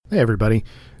Hey everybody,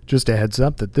 just a heads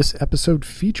up that this episode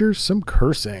features some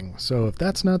cursing, so if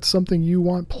that's not something you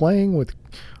want playing with,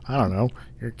 I don't know,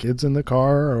 your kids in the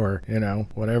car or,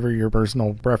 whatever your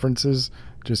personal preferences,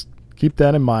 just keep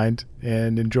that in mind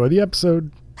and enjoy the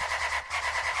episode.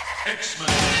 X-Men.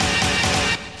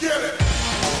 Get it!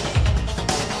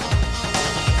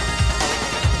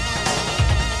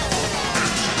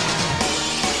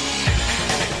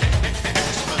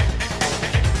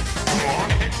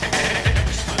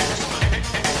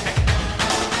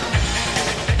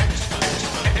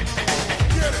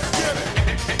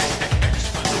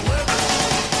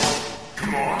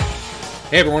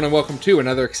 Hey everyone, and welcome to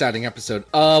another exciting episode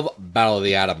of Battle of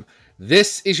the Atom.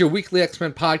 This is your weekly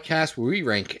X-Men podcast where we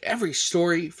rank every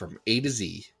story from A to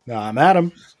Z. I'm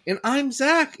Adam. And I'm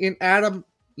Zach. And Adam,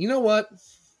 you know what?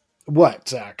 What,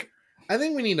 Zach? I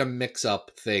think we need to mix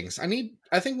up things. I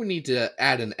think we need to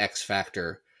add an X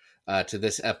factor to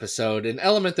this episode, an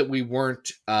element that we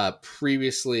weren't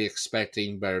previously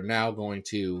expecting, but are now going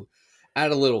to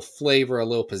add a little flavor, a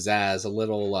little pizzazz, a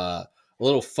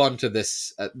little fun to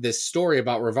this this story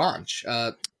about Revanche.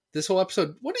 This whole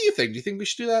episode, what do you think? Do you think we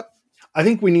should do that? I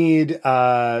think we need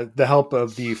the help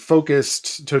of the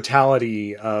focused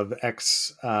totality of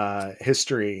X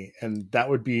history, and that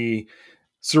would be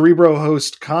Cerebro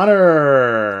host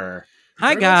Connor.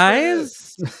 Hi,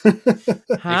 guys.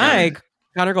 Hi.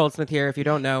 Connor Goldsmith here. If you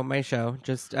don't know my show,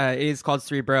 just it is called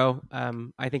Cerebro.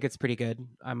 I think it's pretty good.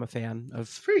 I'm a fan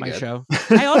of my show.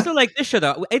 I also like this show,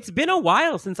 though. It's been a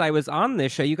while since I was on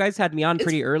this show. You guys had me on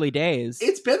pretty early days.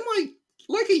 It's been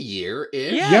like a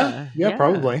year-ish. Yeah,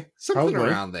 probably. Something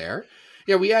around there.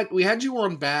 Yeah, we had you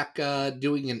on back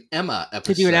doing an Emma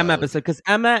episode. To do an Emma episode, because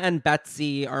Emma and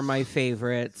Betsy are my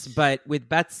favorites. But with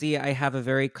Betsy, I have a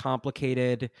very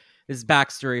complicated... This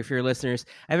backstory for your listeners.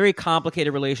 I have a very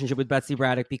complicated relationship with Betsy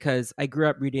Braddock because I grew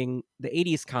up reading the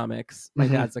 80s comics. My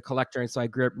dad's a collector, and so I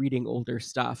grew up reading older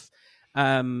stuff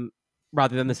rather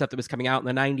than the stuff that was coming out in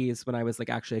the 90s when I was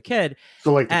actually a kid.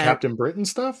 So the Captain Britain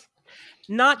stuff?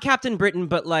 Not Captain Britain,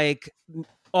 but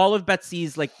all of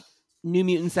Betsy's New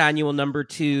Mutants Annual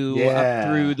 #2 up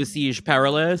through the Siege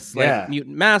Perilous,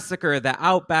 Mutant Massacre, the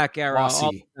Outback era, Rossi.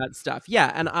 all that stuff.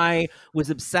 Yeah, and I was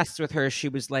obsessed with her. She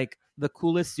was the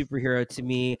coolest superhero to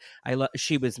me.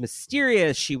 She was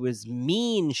mysterious. She was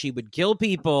mean. She would kill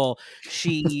people.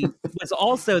 She was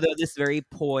also, though, this very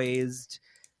poised,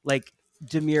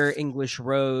 demure English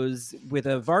rose with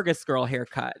a Vargas girl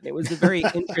haircut. It was a very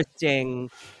interesting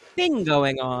thing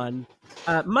going on,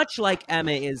 much like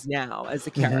Emma is now as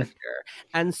a character.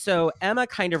 And so Emma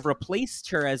kind of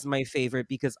replaced her as my favorite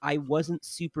because I wasn't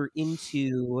super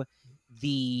into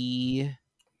the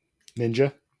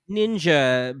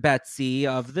Ninja Betsy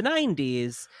of the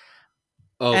 90s.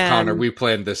 Oh, Connor, we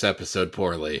planned this episode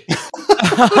poorly.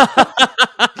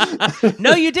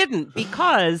 No, you didn't,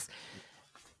 because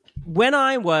when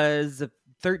I was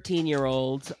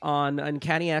 13-year-old on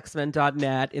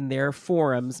UncannyXmen.net in their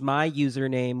forums, my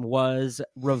username was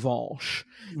Revanche.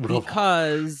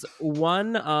 Because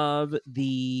one of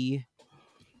the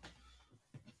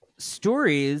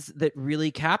stories that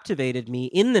really captivated me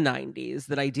in the 90s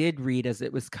that I did read as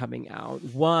it was coming out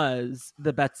was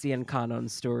the Betsy and Kanon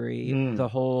story, the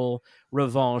whole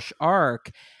Revanche arc.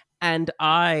 And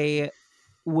I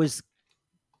was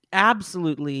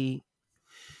absolutely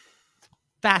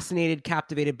fascinated,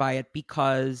 captivated by it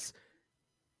because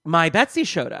my Betsy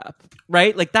showed up,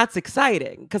 right? That's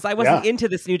exciting because I wasn't into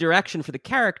this new direction for the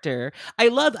character. I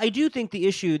do think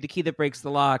the Key That Breaks the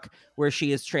Lock, where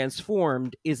she is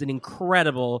transformed, is an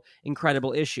incredible,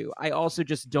 incredible issue. I also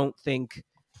just don't think,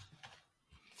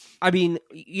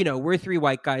 we're three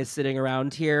white guys sitting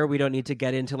around here. We don't need to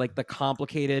get into the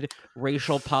complicated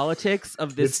racial politics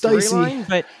of this storyline,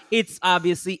 but it's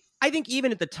obviously, I think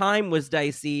even at the time was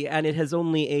dicey, and it has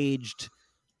only aged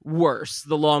worse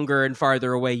the longer and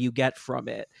farther away you get from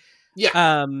it.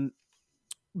 Yeah.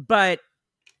 But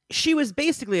she was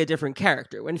basically a different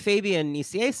character. When Fabian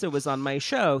Nicieza was on my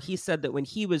show, he said that when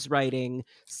he was writing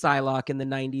Psylocke in the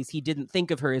 90s, he didn't think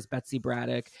of her as Betsy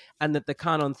Braddock, and that the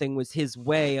Kanon thing was his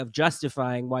way of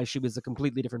justifying why she was a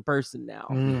completely different person now.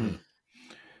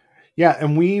 Yeah,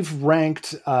 and we've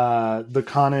ranked the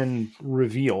Kanon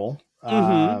reveal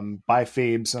by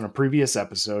Fabes on a previous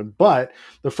episode, but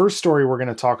the first story we're going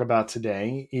to talk about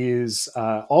today is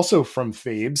also from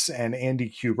Fabes and Andy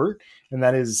Kubert, and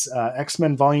that is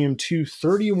X-Men Volume 2,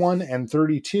 31 and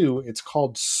 32. It's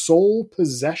called Soul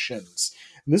Possessions.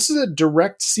 And this is a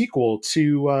direct sequel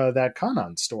to that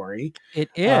Kanon story. It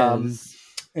is.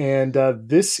 And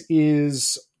this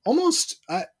is almost,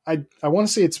 I I want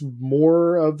to say it's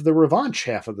more of the Revanche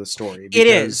half of the story. It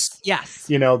is, yes.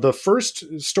 You know, the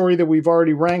first story that we've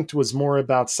already ranked was more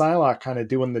about Psylocke kind of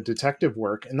doing the detective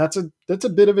work, and that's a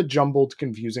bit of a jumbled,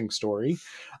 confusing story.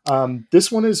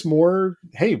 This one is more,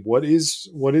 hey, what is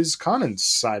Conan's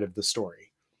side of the story?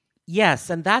 Yes,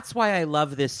 and that's why I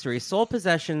love this story. Soul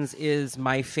Possessions is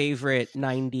my favorite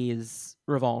 90s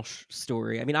Revanche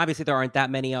story. I mean, obviously there aren't that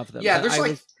many of them. Yeah,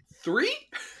 there's 3?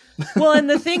 Well, and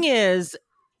the thing is,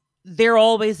 they're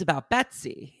always about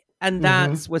Betsy, and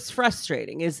that's what's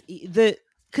frustrating is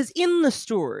because in the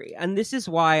story, and this is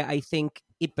why I think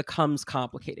it becomes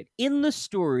complicated. In the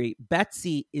story,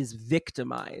 Betsy is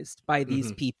victimized by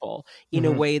these people in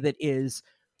a way that is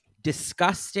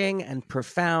disgusting and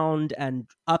profound and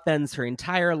upends her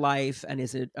entire life and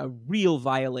is a real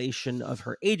violation of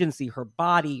her agency, her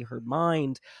body, her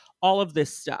mind, all of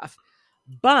this stuff.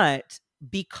 But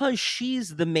because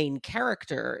she's the main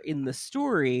character in the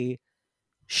story,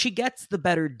 she gets the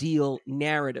better deal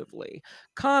narratively.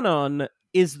 Kanon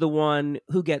is the one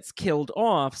who gets killed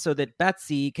off so that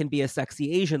Betsy can be a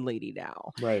sexy Asian lady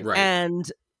now. Right. And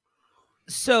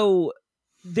so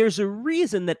there's a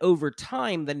reason that over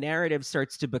time the narrative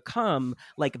starts to become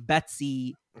like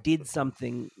Betsy did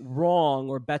something wrong,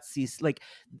 or Betsy's like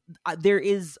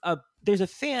there's a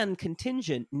fan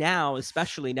contingent now,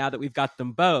 especially now that we've got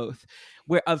them both,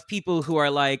 where of people who are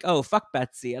like, oh, fuck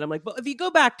Betsy. And I'm like, well, if you go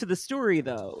back to the story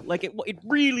though, like it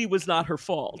really was not her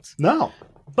fault. No.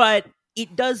 But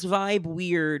it does vibe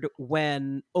weird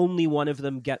when only one of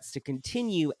them gets to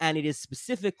continue, and it is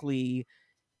specifically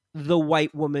the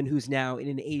white woman who's now in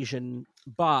an Asian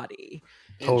body.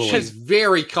 Totally. She's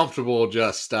very comfortable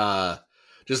just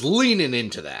leaning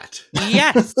into that.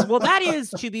 Yes. Well, that is,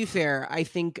 to be fair, I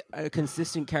think a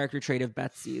consistent character trait of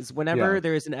Betsy's. Whenever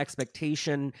there is an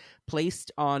expectation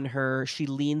placed on her, she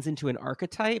leans into an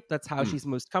archetype. That's how she's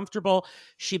most comfortable.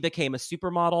 She became a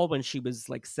supermodel when she was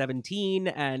like 17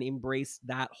 and embraced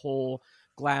that whole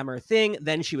glamour thing.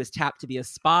 Then she was tapped to be a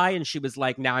spy, and she was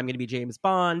like, now I'm going to be James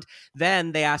Bond.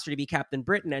 Then they asked her to be Captain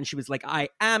Britain, and she was like, I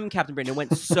am Captain Britain. It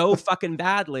went so fucking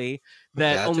badly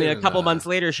that only a couple months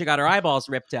later she got her eyeballs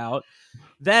ripped out.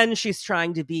 Then she's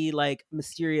trying to be like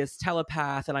mysterious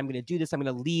telepath, and I'm going to do this, I'm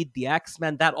going to lead the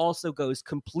X-Men. That also goes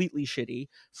completely shitty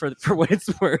for what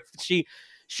it's worth.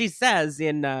 She says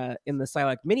in the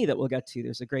Psylocke mini that we'll get to,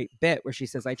 there's a great bit where she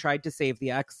says, I tried to save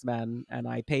the X-Men and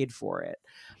I paid for it.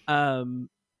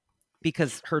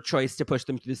 Because her choice to push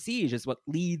them through the siege is what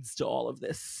leads to all of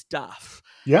this stuff.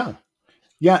 Yeah.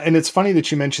 Yeah. And it's funny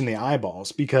that you mentioned the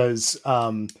eyeballs, because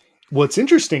what's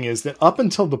interesting is that up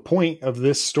until the point of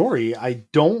this story, I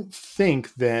don't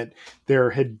think that there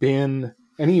had been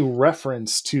any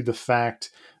reference to the fact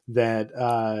that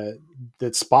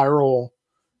that Spiral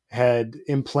had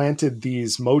implanted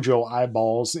these Mojo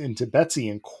eyeballs into Betsy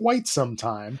in quite some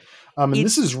time. And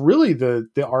this is really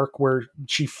the arc where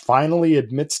she finally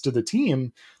admits to the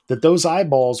team that those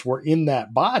eyeballs were in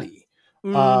that body.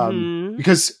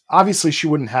 Because obviously she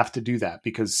wouldn't have to do that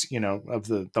because, you know, of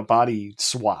the body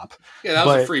swap. Yeah, that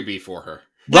was a freebie for her.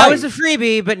 That was a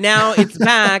freebie, but now it's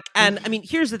back. And I mean,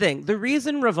 here's the thing. The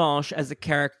reason Revanche as a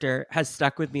character has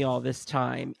stuck with me all this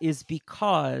time is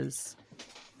because...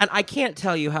 And I can't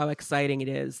tell you how exciting it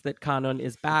is that Kanon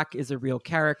is back, is a real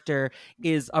character,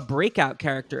 is a breakout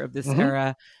character of this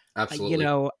era. Absolutely. You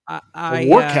know, a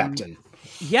war captain.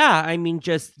 Yeah, I mean,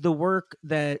 just the work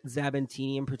that Zeb and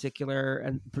Teeny in particular,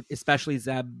 and especially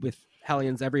Zeb with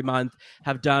Hellions Every Month,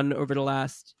 have done over the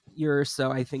last year or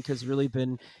so, I think has really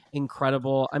been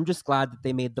incredible. I'm just glad that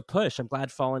they made the push. I'm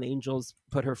glad Fallen Angels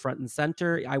put her front and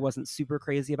center. I wasn't super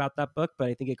crazy about that book, but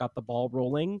I think it got the ball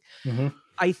rolling.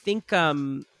 I think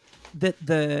that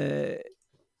the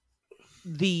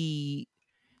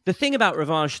thing about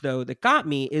Revanche, though, that got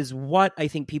me is what I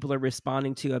think people are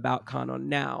responding to about Kanon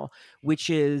now, which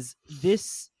is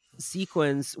this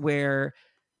sequence where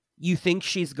you think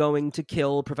she's going to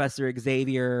kill Professor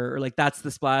Xavier, or like that's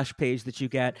the splash page that you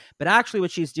get. But actually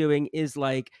what she's doing is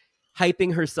like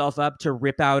hyping herself up to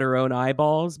rip out her own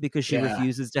eyeballs because she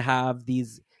refuses to have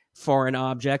these foreign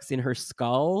objects in her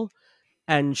skull.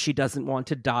 And she doesn't want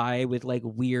to die with like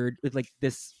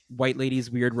this white lady's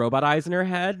weird robot eyes in her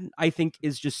head, I think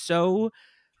is just so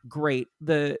great.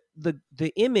 The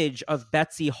image of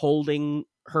Betsy holding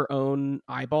her own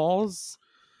eyeballs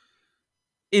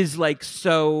is like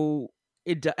so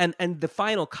and the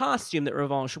final costume that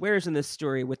Revanche wears in this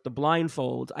story with the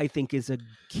blindfold, I think is a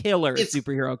killer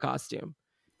superhero costume.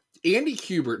 Andy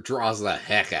Kubert draws the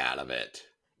heck out of it.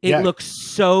 It looks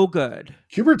so good.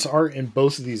 Hubert's art in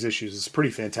both of these issues is pretty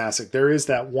fantastic. There is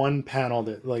that one panel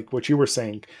that, like what you were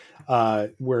saying,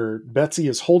 where Betsy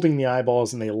is holding the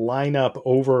eyeballs and they line up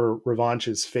over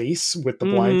Revanche's face with the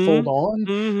blindfold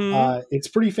on. It's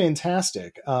pretty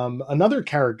fantastic. Another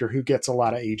character who gets a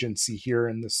lot of agency here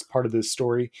in this part of this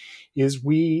story is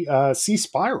we see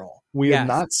Spiral. We have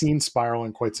not seen Spiral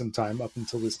in quite some time up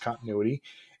until this continuity.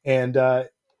 And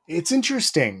it's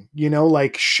interesting,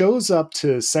 like shows up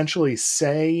to essentially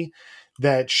say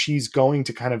that she's going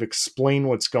to kind of explain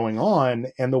what's going on.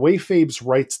 And the way Fabes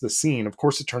writes the scene, of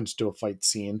course it turns into a fight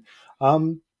scene.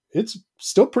 It's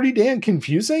still pretty damn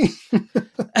confusing.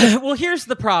 Well, here's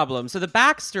the problem. So the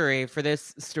backstory for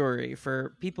this story,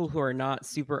 for people who are not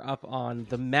super up on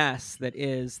the mess that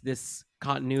is this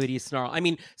continuity snarl. I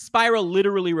mean, Spiral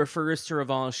literally refers to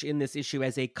Revanche in this issue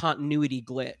as a continuity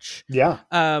glitch. Yeah.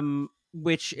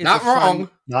 Which is not wrong.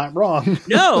 Not wrong.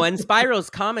 No, and Spiral's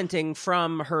commenting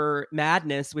from her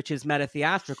madness, which is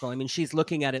meta-theatrical. I mean, she's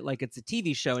looking at it like it's a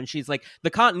TV show, and she's like, the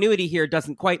continuity here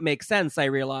doesn't quite make sense, I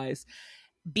realize.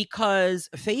 Because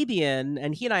Fabian,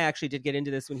 and he and I actually did get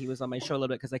into this when he was on my show a little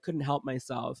bit because I couldn't help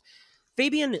myself.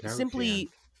 Fabian simply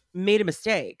made a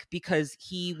mistake because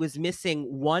he was missing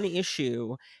one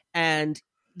issue, and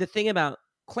the thing about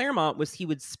Claremont was he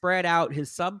would spread out his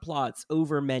subplots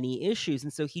over many issues,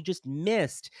 and so he just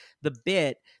missed the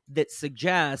bit that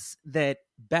suggests that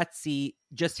Betsy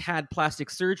just had plastic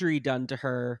surgery done to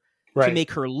her to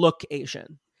make her look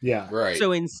Asian. Yeah. Right.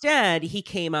 So instead, he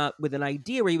came up with an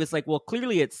idea where he was like, well,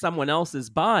 clearly it's someone else's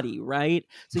body, right?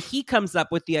 So he comes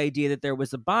up with the idea that there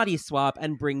was a body swap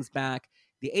and brings back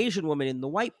the Asian woman in the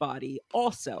white body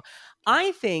also.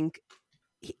 I think,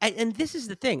 and this is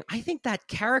the thing, I think that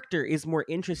character is more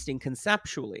interesting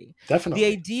conceptually. Definitely.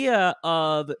 The idea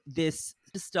of this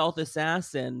stealth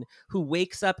assassin who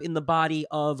wakes up in the body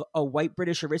of a white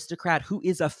British aristocrat who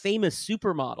is a famous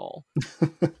supermodel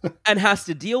and has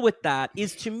to deal with that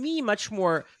is to me much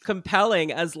more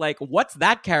compelling as like, what's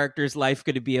that character's life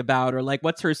going to be about? Or like,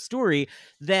 what's her story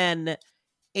than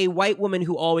a white woman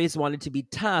who always wanted to be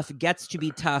tough gets to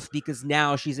be tough because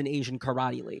now she's an Asian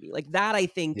karate lady. Like that, I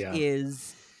think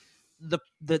is the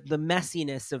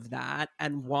messiness of that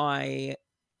and why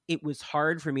it was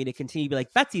hard for me to continue to be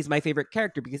like, Betsy's my favorite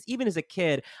character, because even as a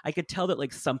kid, I could tell that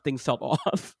like something felt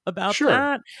off about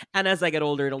that. And as I get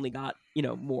older, it only got,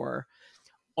 more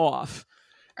off.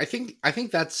 I think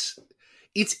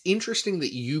it's interesting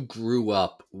that you grew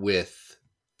up with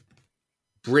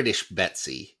British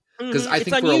Betsy. Because I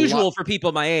think it's unusual for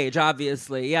people my age,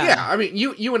 obviously. Yeah. Yeah. I mean,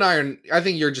 you and I I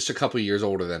think you're just a couple years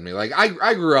older than me. Like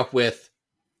I grew up with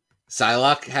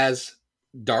Psylocke has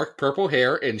dark purple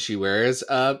hair and she wears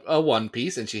a one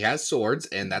piece and she has swords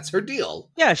and that's her deal.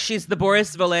 Yeah, she's the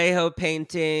Boris Vallejo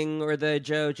painting or the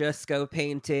Joe Jusko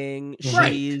painting.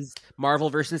 Right. She's Marvel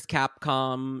versus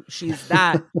Capcom. She's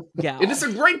that gal. And it's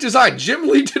a great design. Jim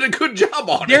Lee did a good job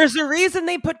on it. There's a reason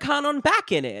they put Kanon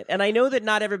back in it. And I know that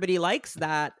not everybody likes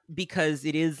that because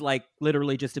it is like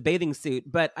literally just a bathing suit.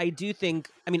 But I do think,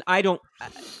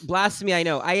 blasphemy, I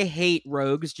know. I hate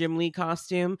Rogue's Jim Lee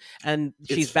costume and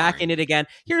she's back in it again.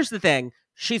 Here's the thing.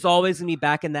 She's always going to be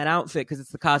back in that outfit because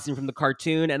it's the costume from the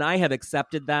cartoon, and I have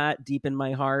accepted that deep in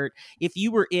my heart. If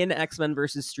you were in X-Men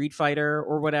versus Street Fighter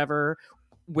or whatever,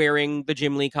 wearing the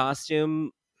Jim Lee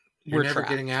costume, you're never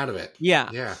getting out of it. Yeah.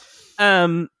 Yeah.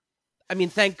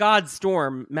 Thank God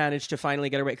Storm managed to finally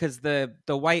get away because the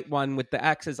white one with the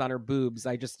X's on her boobs,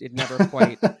 it never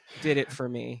quite did it for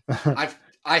me.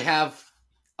 I have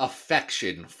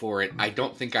affection for it. I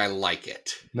don't think I like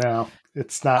it. No,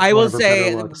 it's not. I will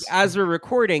say, as we're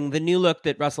recording, the new look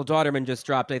that Russell Dauterman just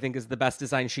dropped, I think, is the best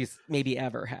design she's maybe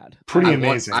ever had. Pretty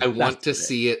amazing. I want to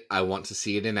see it. I want to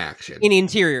see it in action. In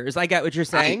interiors, I get what you're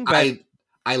saying, but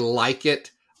I like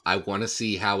it. I want to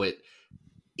see how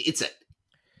it's a.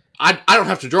 I don't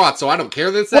have to draw it, so I don't care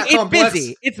that it's that complex.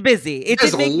 It's busy. It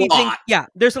There's did make a me lot. think. Yeah,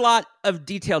 there's a lot of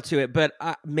detail to it, but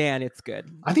man, it's good.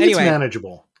 I think it's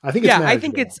manageable. I think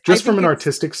it's just from an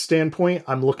artistic standpoint.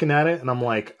 I'm looking at it and I'm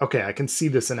like, okay, I can see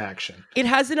this in action. It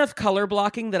has enough color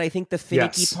blocking that I think the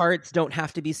finicky parts don't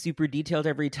have to be super detailed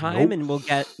every time, and we'll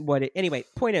get what it. Anyway,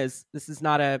 point is, this is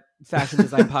not a fashion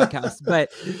design podcast,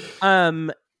 but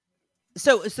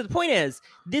so the point is,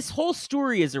 this whole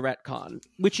story is a retcon,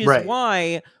 which is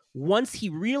why once he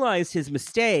realized his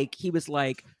mistake, he was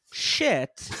like,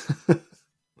 shit,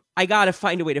 I got to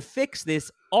find a way to fix this.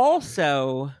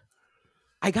 Also,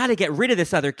 I got to get rid of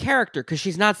this other character because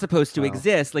she's not supposed to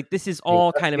exist. Like, this is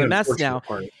all kind of a mess now.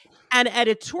 And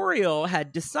editorial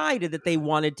had decided that they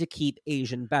wanted to keep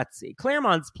Asian Betsy.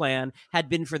 Claremont's plan had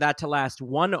been for that to last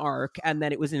one arc, and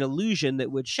then it was an illusion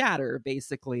that would shatter,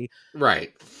 basically.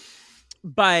 Right.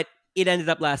 But it ended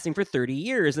up lasting for 30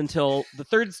 years until the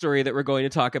third story that we're going to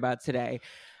talk about today.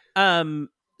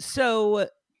 So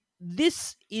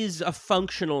this is a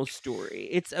functional story.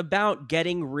 It's about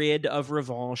getting rid of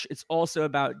Revanche. It's also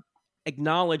about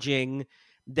acknowledging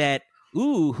that,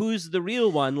 ooh, who's the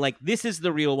real one? Like, this is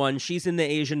the real one. She's in the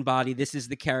Asian body. This is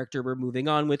the character we're moving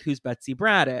on with, who's Betsy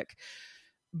Braddock.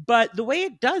 But the way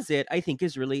it does it, I think,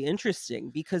 is really interesting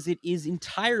because it is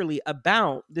entirely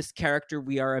about this character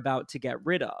we are about to get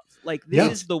rid of. Like, this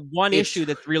is the one issue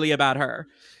that's really about her.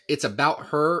 It's about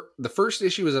her. The first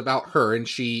issue is about her, and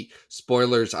she,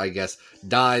 spoilers, I guess,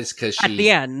 dies because she... At the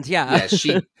end, yeah.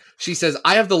 Yeah, she says,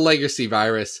 I have the legacy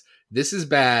virus. This is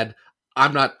bad.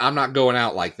 I'm not going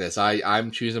out like this.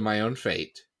 I'm choosing my own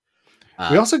fate.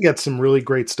 We also get some really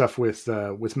great stuff with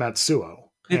Matsuo.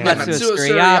 Matsuo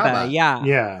Suriyaba,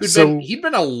 yeah. He'd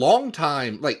been a long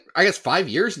time, like I guess 5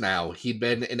 years now. He'd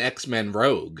been an X-Men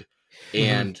rogue,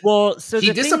 and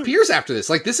he disappears after this.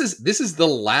 Like this is the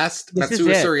last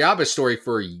Matsuo Suriyaba story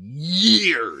for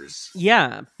years.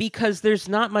 Yeah, because there's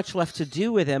not much left to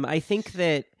do with him. I think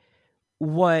that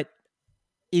what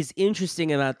is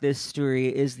interesting about this story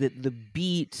is that the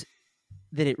beat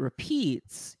that it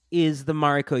repeats is the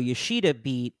Mariko Yoshida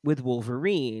beat with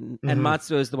Wolverine, and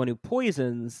Matsuo is the one who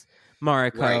poisons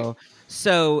Mariko. Right.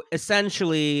 So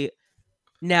essentially,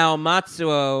 now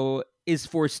Matsuo is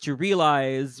forced to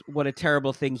realize what a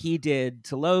terrible thing he did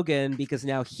to Logan, because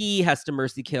now he has to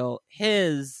mercy kill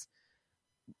his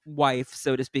wife,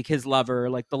 so to speak, his lover,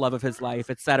 like the love of his life,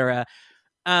 etc.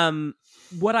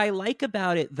 What I like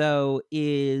about it, though,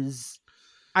 is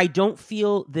I don't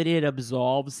feel that it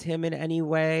absolves him in any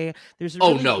way. There's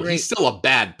he's still a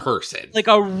bad person. Like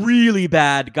a really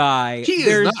bad guy. He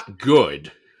is not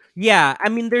good. Yeah, I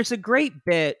mean, there's a great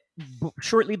bit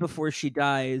shortly before she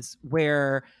dies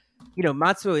where, you know,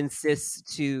 Matsuo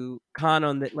insists to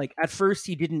Kanon that, like, at first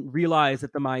he didn't realize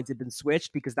that the minds had been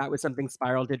switched because that was something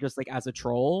Spiral did just, like, as a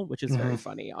troll, which is very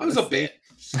funny, honestly. It was a bit.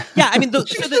 Yeah, I mean,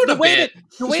 the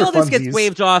way all this gets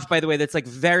waved off, by the way, that's, like,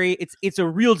 it's a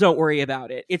real don't worry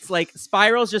about it. It's, like,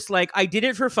 Spiral's just like, I did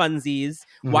it for funsies.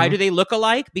 Why do they look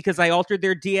alike? Because I altered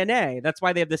their DNA. That's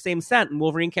why they have the same scent, and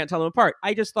Wolverine can't tell them apart.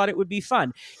 I just thought it would be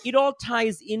fun. It all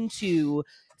ties into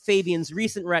Fabian's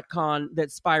recent retcon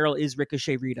that Spiral is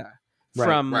Ricochet Rita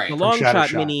from the long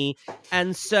shot mini.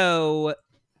 And so,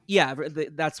 yeah,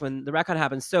 that's when the retcon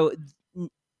happens. So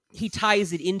he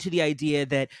ties it into the idea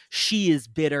that she is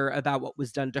bitter about what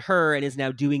was done to her and is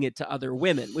now doing it to other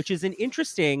women, which is an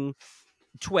interesting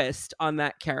twist on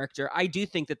that character. I do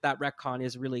think that retcon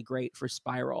is really great for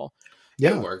Spiral.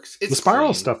 Yeah, it works. The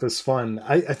Spiral stuff is fun.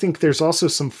 I think there's also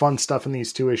some fun stuff in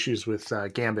these two issues with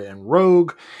Gambit and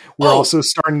Rogue. We're also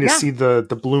starting to see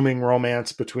the blooming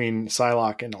romance between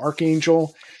Psylocke and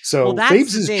Archangel. So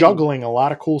Fabes is juggling a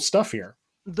lot of cool stuff here.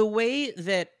 The way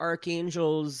that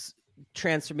Archangel's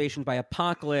transformation by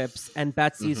Apocalypse and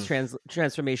Betsy's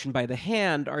transformation by the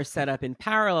Hand are set up in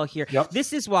parallel here.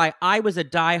 This is why I was a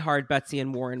diehard Betsy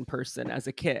and Warren person as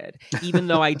a kid, even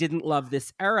though I didn't love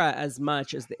this era as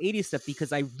much as the 80s stuff,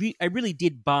 because I really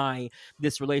did buy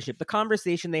this relationship. The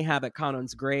conversation they have at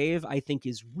Kanon's grave, I think,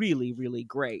 is really, really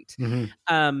great,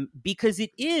 because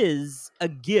it is a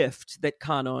gift that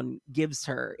Kanon gives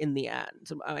her in the end.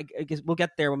 I guess we'll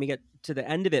get there when we get to the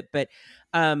end of it, but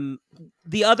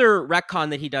the other retcon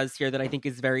that he does here that I think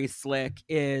is very slick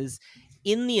is,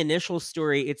 in the initial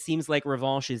story, it seems like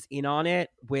Revanche is in on it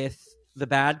with the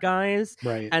bad guys.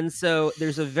 Right. And so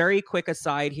there's a very quick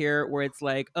aside here where it's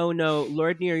like, oh no,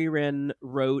 Lord Nirin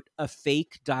wrote a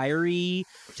fake diary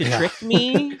to trick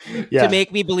me, to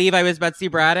make me believe I was Betsy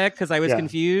Braddock because I was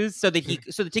confused, so that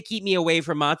to keep me away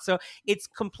from Matsuo. It's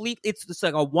just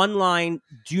like a one line,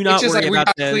 do not worry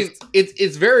about this.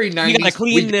 It's very 90s. We gotta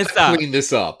clean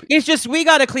this up. It's just, we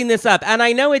gotta clean this up. And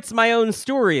I know it's my own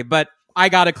story, but I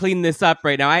gotta clean this up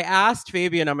right now. I asked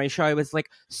Fabian on my show, I was like,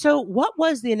 so what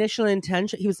was the initial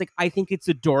intention? He was like, I think it's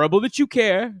adorable that you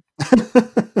care.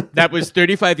 That was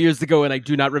 35 years ago and I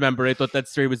do not remember. I thought that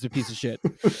story was a piece of shit.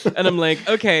 And I'm like,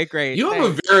 okay, great. You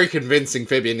have a very convincing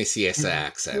Fabian Nicieza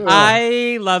accent.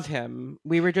 I love him.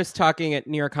 We were just talking at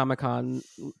New York Comic Con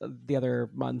the other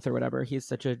month or whatever. He's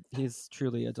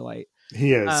truly a delight.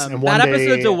 He is. And that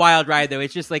episode's a wild ride, though.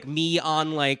 It's just like me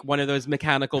on like one of those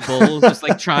mechanical bulls, just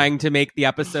like trying to make the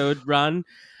episode run.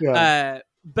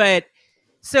 But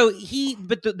So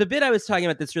but the bit I was talking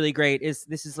about that's really great is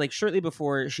this is like shortly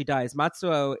before she dies.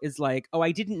 Matsuo is like, oh,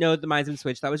 I didn't know the mind's been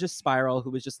switched. That was just Spiral,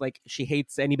 who was just like, she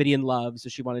hates anybody in love, so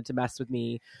she wanted to mess with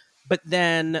me. But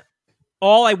then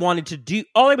all I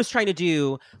was trying to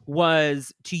do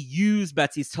was to use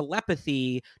Betsy's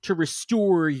telepathy to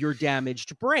restore your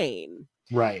damaged brain.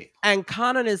 Right. And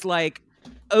Kanan is like,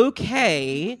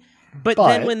 okay, but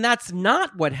then when that's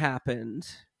not what happened,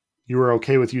 you were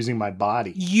okay with using my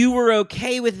body. You were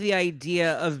okay with the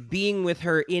idea of being with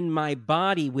her in my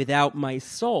body without my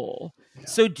soul. Yeah.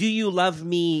 So do you love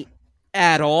me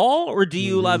at all? Or do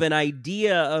you love an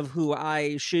idea of who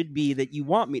I should be that you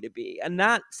want me to be? And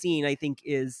that scene, I think,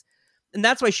 and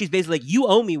that's why she's basically like, you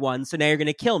owe me one, so now you're going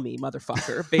to kill me,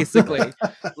 motherfucker, basically.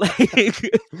 Like,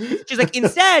 she's like,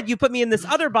 instead, you put me in this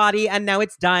other body, and now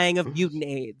it's dying of mutant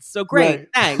AIDS. So great, right.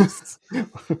 Thanks.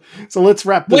 So let's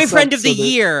wrap this Boyfriend up of the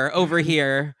year over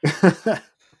here.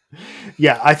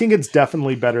 Yeah, I think it's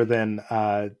definitely better than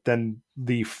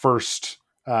the first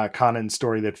Kanan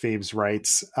story that Faves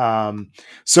writes.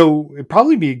 So it'd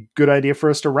probably be a good idea for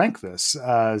us to rank this.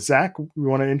 Zach, we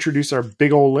want to introduce our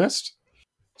big old list?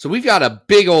 So we've got a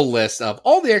big old list of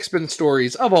all the X-Men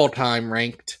stories of all time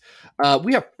ranked.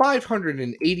 We have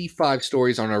 585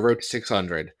 stories on our road to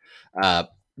 600. The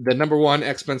number one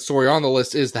X-Men story on the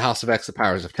list is The House of X, The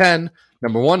Powers of 10.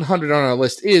 Number 100 on our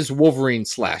list is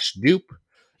Wolverine/Dupe.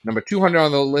 Number 200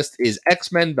 on the list is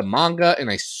X-Men, the manga,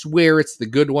 and I swear it's the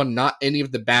good one, not any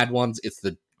of the bad ones. It's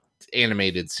the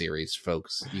animated series,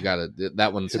 folks.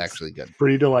 That one's actually good.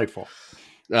 Pretty delightful.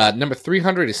 Number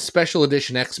 300 is Special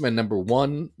Edition X-Men number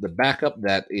 1, the backup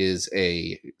that is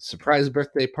a surprise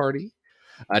birthday party.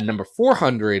 Number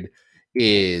 400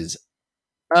 is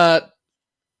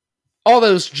all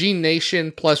those Gene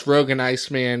Nation plus Rogue and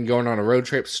Iceman going on a road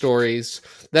trip stories.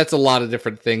 That's a lot of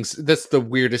different things. That's the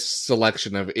weirdest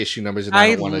selection of issue numbers. And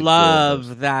I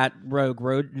love that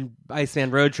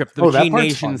Iceman road trip. The Gene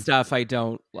Nation fun. Stuff I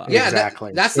don't love. Yeah,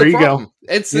 exactly. That's the problem.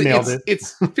 It's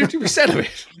 50% of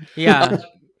it. Yeah.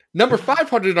 Number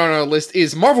 500 on our list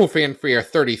is Marvel Fanfare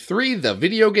 33, the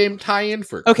video game tie-in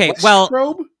for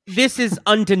Questrobe. This is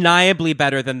undeniably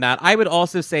better than that. I would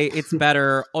also say it's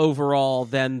better overall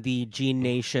than the Gene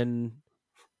Nation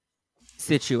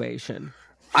situation.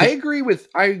 I agree with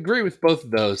both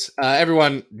of those.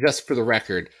 Everyone, just for the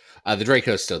record, the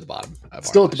Draco's still at the bottom.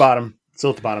 Still at the bottom.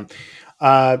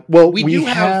 Well, we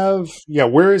have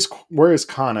where is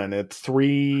Kanan at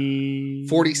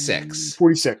 346.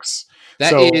 46.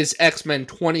 That is X-Men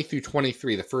 20 through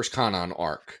 23, the first Kanan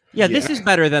arc. Yeah, this is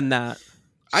better than that.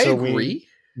 I agree.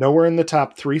 We're in the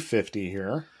top 350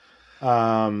 here.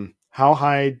 How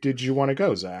high did you want to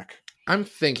go, Zach? I'm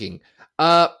thinking.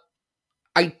 I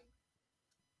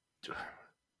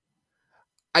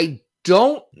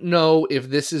don't know if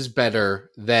this is better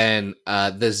than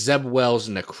the Zeb Wells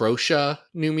Necrosha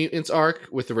New Mutants arc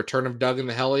with the return of Doug and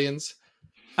the Hellions.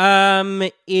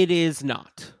 It is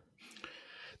not.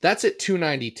 That's at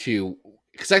 292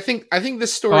 because I think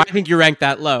this story. I think you ranked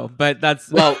that low, but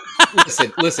that's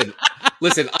listen.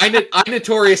 I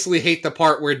notoriously hate the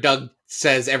part where Doug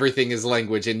says everything is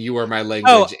language and you are my language.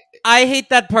 Oh, I hate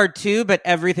that part too, but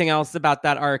everything else about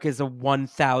that arc is a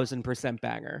 1000%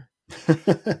 banger.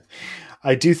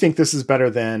 I do think this is better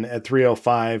than at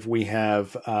 305 we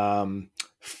have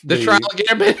the Trial of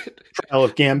Gambit. Trial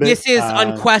of Gambit. This is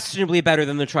unquestionably better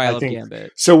than the Trial of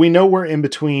Gambit. So we know we're in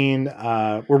between.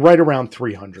 We're right around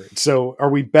 300. So are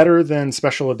we better than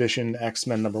Special Edition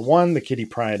X-Men number 1, the Kitty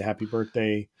Pryde Happy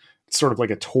Birthday? It's sort of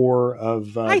like a tour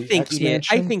of. I think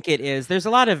it is. There's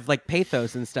a lot of like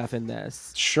pathos and stuff in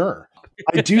this. Sure.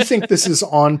 I do think this is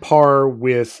on par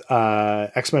with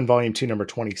X-Men Volume 2, number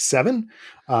 27,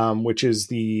 which is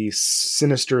the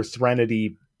Sinister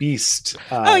Threnody Beast.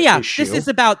 Issue. This is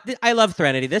about. I love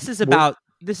Threnody. This is about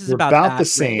that the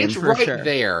same. It's right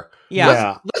there.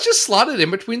 Yeah. Let's just slot it in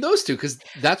between those two because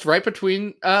that's right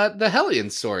between the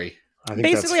Hellion story.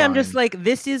 Basically, I'm just like,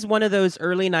 this is one of those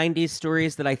early 90s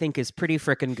stories that I think is pretty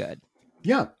freaking good.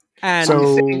 Yeah. And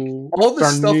so all the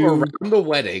stuff around the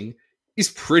wedding is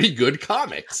pretty good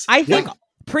comics. I think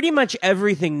pretty much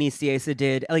everything Nicieza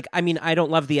did. Like, I mean, I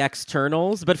don't love the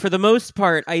Externals, but for the most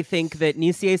part, I think that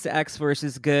Nicieza X-Force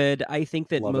is good. I think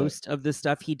that most of the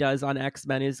stuff he does on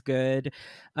X-Men is good.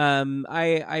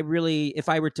 I really, if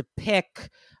I were to pick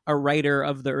a writer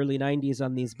of the early 90s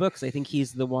on these books, I think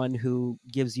he's the one who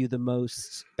gives you the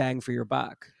most bang for your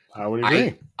buck. I would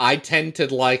agree. I tend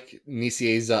to like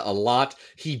Nicieza a lot.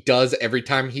 He does, every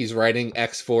time he's writing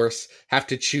X-Force, have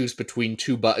to choose between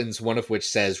two buttons, one of which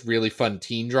says really fun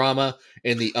teen drama,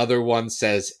 and the other one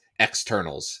says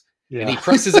Externals. And he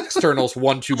presses externals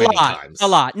one too many times. A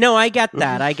lot. No, I get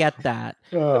that.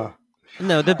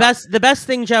 No, the best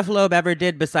thing Jeff Loeb ever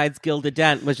did besides Gilda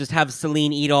Dent was just have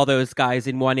Celine eat all those guys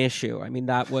in one issue. I mean,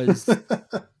 that was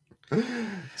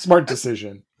smart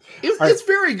decision. It's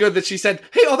very good that she said,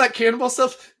 "Hey, all that cannibal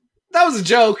stuff, that was a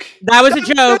joke. That was a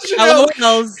joke.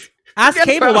 LOLs. Ask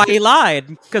Cable why he lied,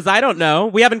 because I don't know.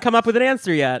 We haven't come up with an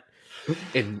answer yet.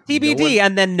 And TBD,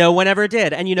 and then no one ever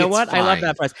did. And you know what? Fine. I love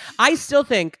that for us. I still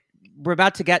think we're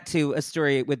about to get to a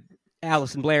story with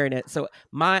Alison Blair in it. So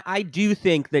I do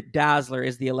think that Dazzler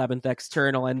is the 11th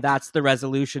external, and that's the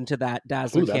resolution to that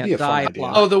Dazzler can't die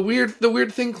plot. Oh, the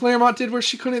weird thing Claremont did where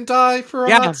she couldn't die for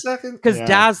a hot second. Because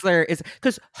Dazzler is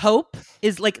Hope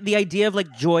is like the idea of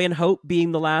like joy and hope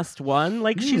being the last one.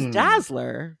 Like she's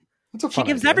Dazzler. She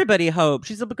gives everybody hope.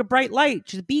 She's like a bright light.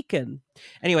 She's a beacon.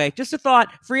 Anyway, just a thought.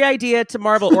 Free idea to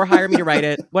Marvel or hire me to write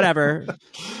it. Whatever.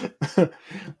 I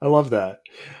love that.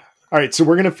 All right, so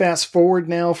we're going to fast forward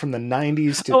now from the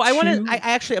 90s to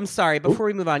I'm sorry, before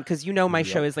we move on, because my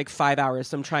show is like 5 hours,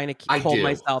 so I'm trying to keep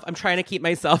myself. I'm trying to keep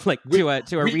myself like to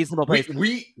a reasonable place.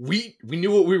 We knew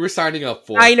what we were signing up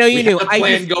for. I know you knew. Had a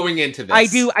plan going into this.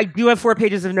 I do have 4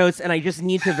 pages of notes, and I just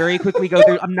need to very quickly go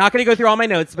through. I'm not going to go through all my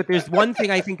notes, but there's one thing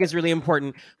I think is really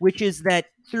important, which is that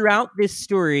throughout this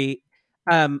story,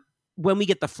 when we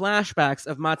get the flashbacks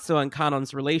of Matsuo and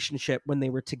Kanon's relationship when they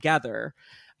were together.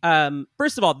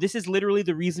 First of all, this is literally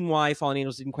the reason why Fallen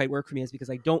Angels didn't quite work for me, is because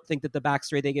I don't think that the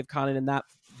backstory they give Kanon in that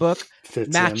book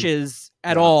matches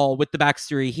at all with the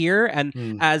backstory here.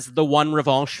 And as the one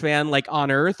Revanche fan like on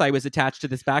Earth, I was attached to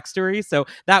this backstory. So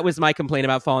that was my complaint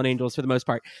about Fallen Angels for the most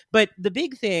part. But the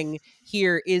big thing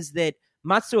here is that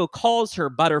Matsuo calls her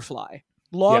Butterfly.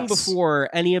 Long before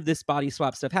any of this body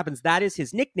swap stuff happens, that is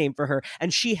his nickname for her.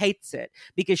 And she hates it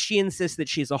because she insists that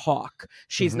she's a hawk.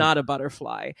 She's not a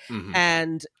butterfly.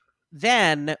 And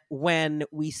then when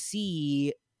we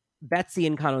see Betsy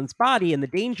in Kanon's body in the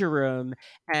danger room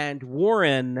and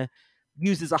Warren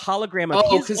uses a hologram of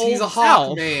his old because he's a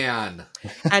hawk man.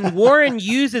 And Warren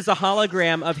uses a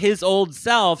hologram of his old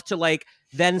self to like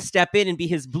then step in and be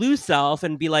his blue self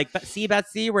and be like, see,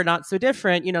 Betsy, we're not so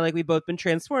different. Like we've both been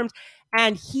transformed.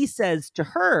 And he says to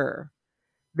her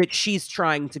that she's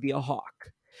trying to be a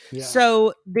hawk. Yeah.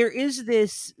 So there is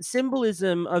this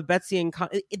symbolism of Betsy and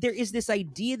there is this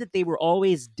idea that they were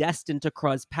always destined to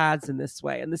cross paths in this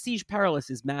way. And the Siege Perilous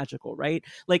is magical, right?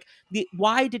 Like,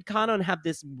 why did Kanon have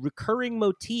this recurring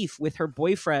motif with her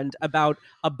boyfriend about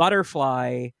a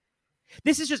butterfly?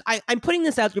 This is just, I'm putting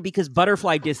this out there because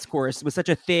butterfly discourse was such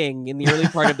a thing in the early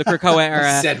part of the Krakoa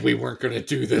era. We said we weren't going to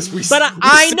do this.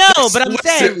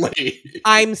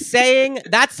 I'm saying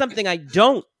that's something I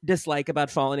don't dislike about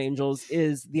Fallen Angels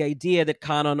is the idea that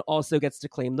Kanon also gets to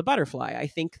claim the butterfly. I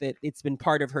think that it's been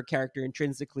part of her character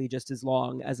intrinsically just as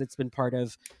long as it's been part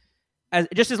of,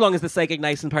 just as long as the Psychic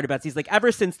Knights and part of Betsy's, like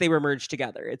ever since they were merged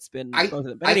together, it's been both of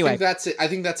them. But anyway, I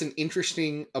think that's an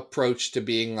interesting approach to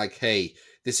being like, hey,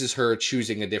 this is her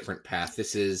choosing a different path.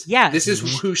 This is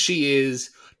who she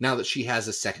is now that she has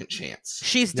a second chance.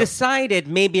 She's decided,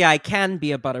 maybe I can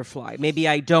be a butterfly. Maybe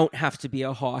I don't have to be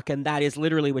a hawk. And that is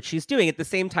literally what she's doing at the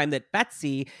same time that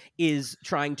Betsy is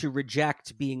trying to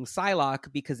reject being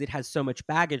Psylocke because it has so much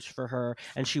baggage for her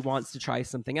and she wants to try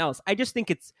something else. I just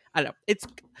think it's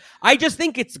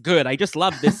good. I just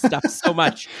love this stuff so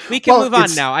much. We can move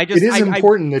on now. It is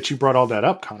important that you brought all that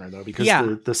up, Connor, though, because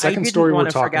the second story we're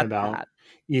talking about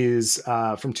is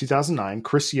from 2009,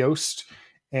 Chris Yost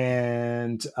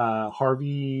and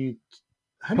Harvey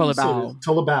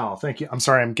Tullibao. Thank you. I'm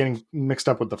sorry, I'm getting mixed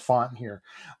up with the font here.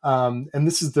 And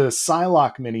this is the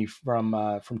Psylocke mini from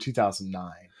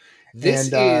 2009.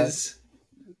 This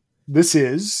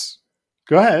is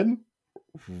go ahead.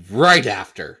 Right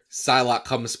after Psylocke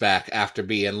comes back after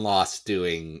being lost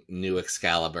doing New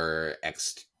Excalibur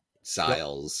Exiles.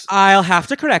 I'll have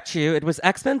to correct you. It was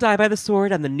X-Men Die by the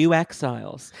Sword and the New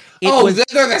Exiles. They're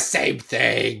the same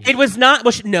thing. It was not.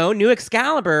 No, New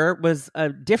Excalibur was a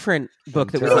different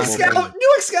book that was.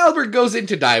 New Excalibur goes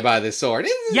into Die by the Sword.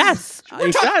 Yes,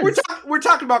 we're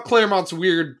talking about Claremont's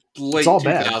weird late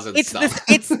 2000s stuff.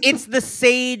 It's the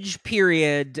Sage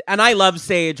period, and I love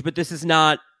Sage, but this is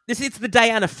not. It's the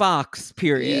Diana Fox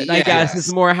period. I guess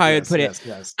is more how I'd put it.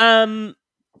 Yes.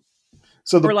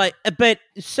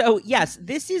 Yes,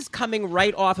 this is coming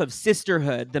right off of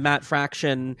Sisterhood, the Matt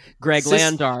Fraction, Greg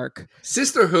Landark.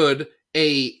 Sisterhood,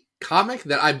 a comic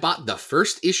that I bought the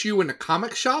first issue in a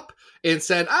comic shop and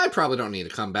said, I probably don't need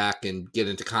to come back and get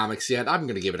into comics yet. I'm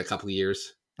going to give it a couple of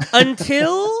years.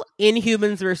 Until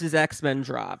Inhumans versus X-Men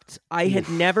dropped, I had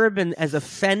never been as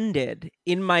offended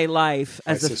in my life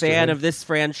as a fan of this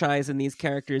franchise and these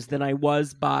characters than I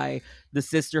was by the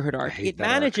Sisterhood arc. It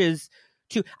manages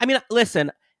to, I mean,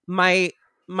 listen, my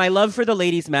love for the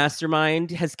Ladies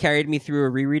Mastermind has carried me through a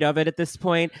reread of it at this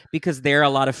point because they're a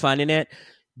lot of fun in it.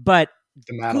 But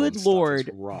good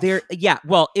Lord,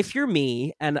 well, if you're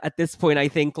me, and at this point, I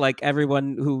think like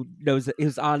everyone who knows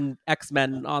who's on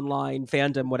X-Men online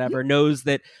fandom, whatever, knows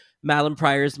that Madeline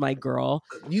Pryor is my girl.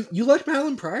 You like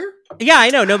Madeline Pryor? Yeah, I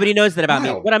know. Nobody knows that about me.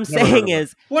 What I'm saying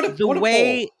is the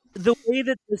way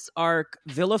that this arc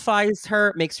vilifies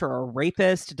her, makes her a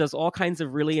rapist, does all kinds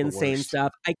of really insane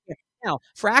stuff. Now,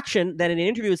 Fraction then in an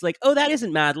interview is like, oh, that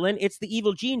isn't Madeline. It's the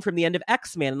evil Jean from the end of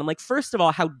X-Men. And I'm like, first of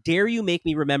all, how dare you make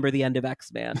me remember the end of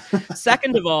X-Men?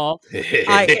 Second of all,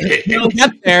 I will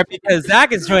get there because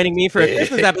Zach is joining me for a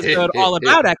Christmas episode all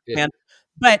about X-Men.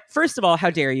 But first of all, how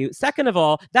dare you? Second of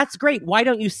all, that's great. Why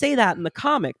don't you say that in the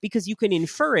comic? Because you can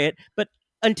infer it, but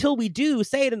until we do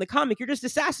say it in the comic, you're just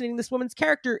assassinating this woman's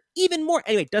character even more.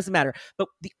 Anyway, it doesn't matter. But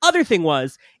the other thing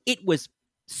was, it was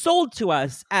sold to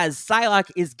us as Psylocke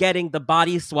is getting the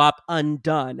body swap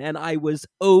undone. And I was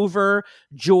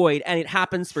overjoyed. And it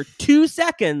happens for 2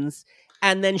 seconds.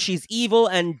 And then she's evil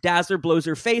and Dazzler blows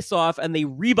her face off and they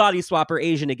rebody swap her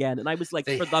Asian again. And I was like,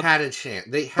 they for had a chance.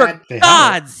 For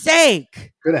God's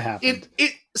sake. Could have happened.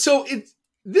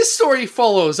 This story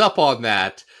follows up on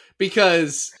that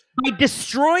because by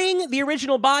destroying the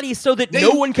original body so that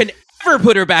no one can ever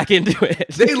put her back into it.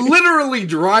 They literally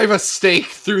drive a stake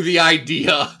through the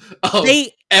idea of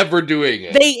ever doing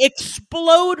it. They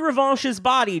explode Revanche's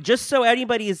body just so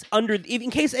anybody's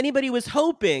in case anybody was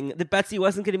hoping that Betsy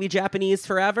wasn't going to be Japanese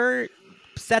forever,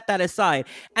 set that aside.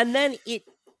 And then it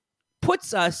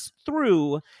puts us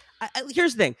through.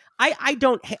 Here's the thing. I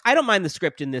don't mind the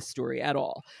script in this story at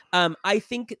all. I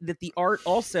think that the art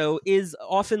also is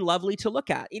often lovely to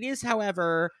look at. It is,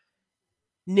 however,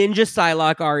 Ninja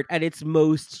Psylocke art at its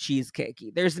most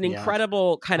cheesecakey. There's an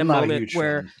incredible kind of moment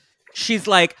where she's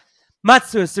like,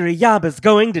 Matsuo Tsuruyaba's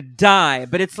going to die.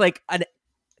 But it's like,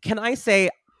 can I say,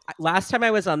 last time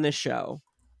I was on this show,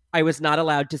 I was not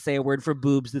allowed to say a word for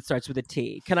boobs that starts with a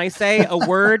T. Can I say a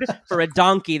word for a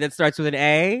donkey that starts with an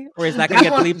A? Or is that going to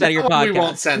get bleeped out of your podcast? We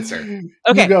won't censor.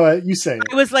 Okay. You go ahead. You say it.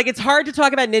 I was like, it's hard to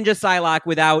talk about Ninja Psylocke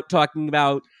without talking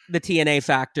about the TNA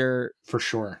factor. For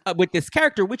sure. With this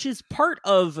character, which is part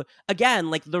of,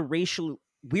 again, like the racial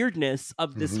weirdness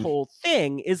of this whole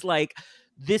thing is like,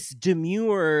 this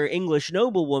demure English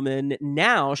noblewoman,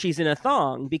 now she's in a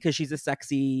thong because she's a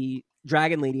sexy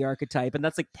dragon lady archetype. And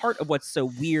that's like part of what's so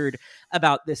weird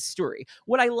about this story.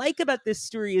 What I like about this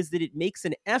story is that it makes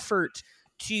an effort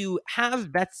to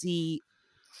have Betsy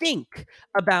think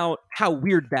about how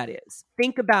weird that is.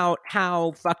 Think about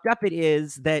how fucked up it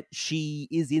is that she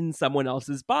is in someone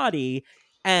else's body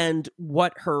and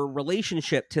what her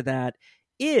relationship to that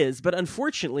is. But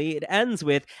unfortunately, it ends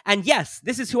with, and yes,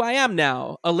 this is who I am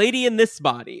now, a lady in this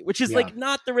body, which is like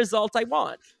not the result I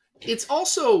want. It's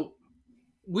also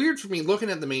weird for me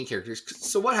looking at the main characters.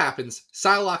 So what happens?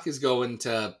 Psylocke is going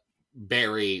to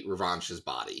bury Revanche's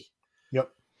body.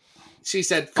 Yep. She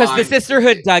said, because the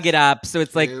Sisterhood dug it up, so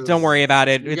it's like, don't worry about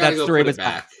it. That story was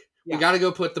back. We got to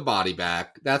go put the body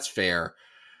back. That's fair.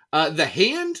 The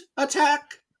hand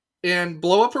attack and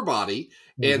blow up her body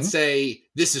and say,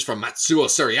 this is from Matsuo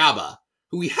Tsuruyaba,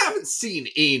 who we haven't seen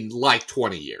in like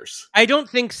 20 years. I don't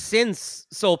think since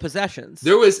Soul Possessions.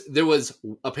 There was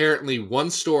apparently one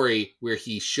story where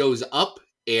he shows up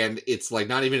and it's like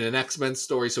not even an X-Men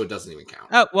story, so it doesn't even count.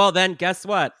 Oh, well then, guess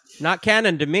what? Not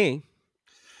canon to me.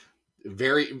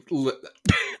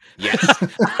 Yes.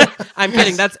 I'm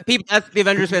kidding. That's the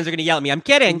Avengers fans are going to yell at me. I'm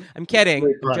kidding.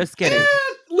 Just kidding.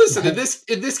 Listen, in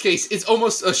this case, it's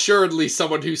almost assuredly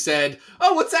someone who said,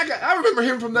 "Oh, what's that guy? I remember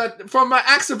him from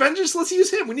Axe Avengers. Let's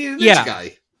use him. We need a ninja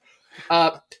guy."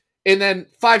 And then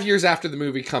 5 years after the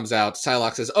movie comes out,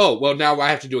 Psylocke says, "Oh, well, now I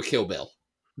have to do a Kill Bill."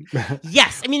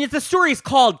 Yes, I mean, the story's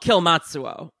called Kill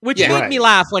Matsuo, which made me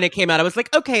laugh when it came out. I was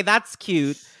like, okay, that's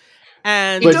cute.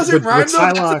 And it doesn't rhyme though.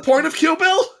 That's the point of Kill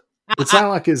Bill. But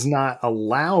Psylocke is not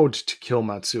allowed to kill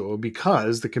Matsuo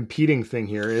because the competing thing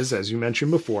here is, as you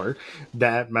mentioned before,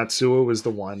 that Matsuo was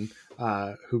the one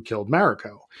who killed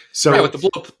Mariko. So with the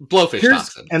blowfish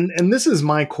toxin. And this is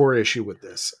my core issue with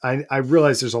this. I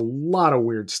realize there's a lot of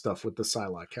weird stuff with the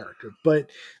Psylocke character, but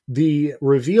the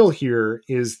reveal here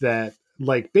is that,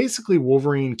 like, basically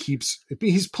Wolverine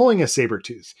he's pulling a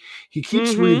Sabretooth. He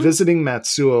keeps revisiting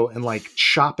Matsuo and like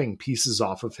chopping pieces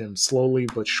off of him slowly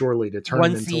but surely to turn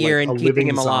him into a year like and a keeping living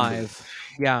him zombie. alive.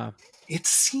 Yeah. it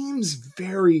seems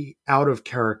very out of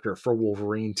character for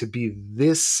Wolverine to be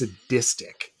this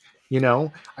sadistic. You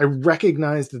know, I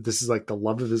recognize that this is like the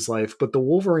love of his life, but the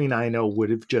Wolverine I know would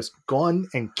have just gone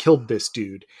and killed this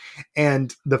dude.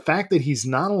 And the fact that he's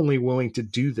not only willing to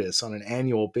do this on an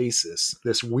annual basis,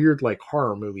 this weird like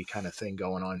horror movie kind of thing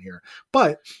going on here,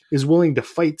 but is willing to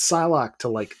fight Psylocke to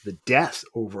like the death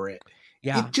over it.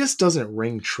 Yeah. It just doesn't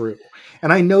ring true.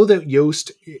 And I know that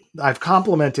Yost, I've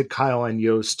complimented Kyle and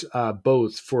Yost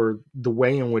both for the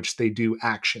way in which they do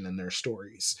action in their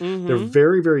stories. Mhm. They're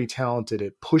very, very talented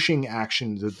at pushing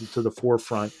action to the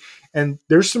forefront. And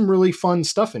there's some really fun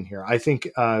stuff in here. I think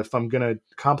if I'm going to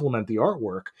compliment the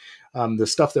artwork, the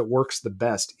stuff that works the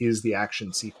best is the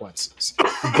action sequences.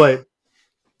 But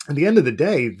at the end of the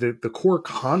day, the core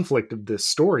conflict of this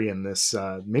story in this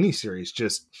miniseries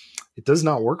just, it does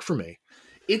not work for me.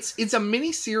 It's a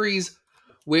mini series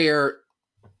where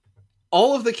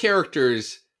all of the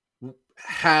characters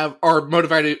are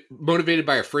motivated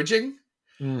by a fridging.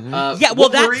 Mm-hmm. Yeah, well,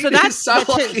 Wolverine that's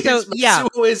Psylocke is, yeah,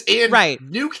 Mitsuo is, and right.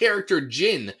 new character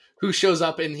Jin, who shows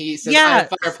up and he says, Yeah. "I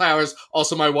have fire powers.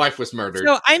 Also, my wife was murdered."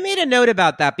 So I made a note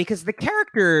about that because the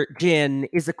character Jin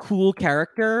is a cool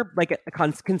character, like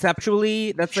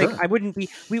conceptually. That's Sure. like I wouldn't be.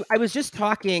 I was just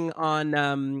talking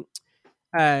on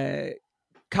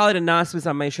Khalid and Nas was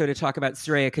on my show to talk about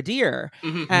Soraya Kadir,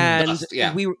 Mhm. and Dust,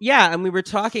 yeah. we were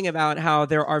talking about how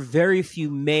there are very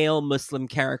few male Muslim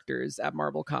characters at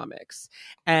Marvel Comics,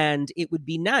 and it would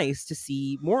be nice to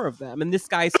see more of them. And this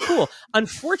guy's cool.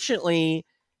 Unfortunately,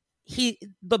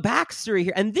 the backstory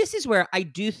here, and this is where I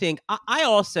do think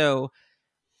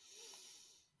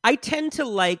I tend to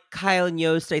like Kyle and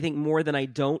Yost, I think, more than I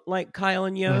don't like Kyle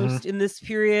and Yost in this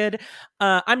period.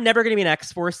 I'm never going to be an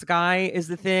X-Force guy, is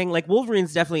the thing. Like,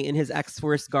 Wolverine's definitely in his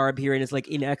X-Force garb here and is, like,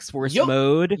 in X-Force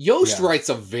mode. Yost Yeah. writes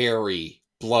a very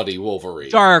bloody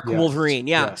Wolverine. Dark Yes. Wolverine,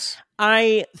 yeah. Yes.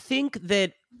 I think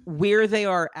that where they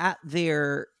are at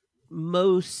their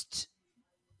most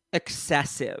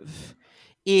excessive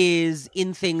is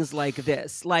in things like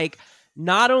this. Like,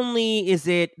 not only is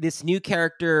it this new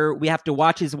character, we have to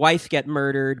watch his wife get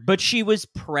murdered, but she was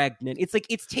pregnant. It's like,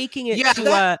 it's taking it Yeah,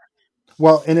 to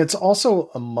Well, and it's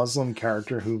also a Muslim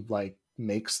character who like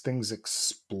makes things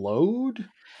explode.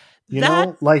 You That-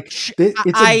 know, like it's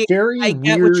I a very I get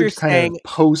what you're weird kind saying. of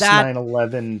post That-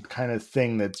 9/11 kind of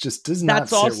thing that just does not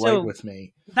That's sit also- right with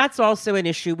me. that's also an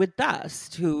issue with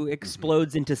Dust, who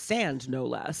explodes into sand, no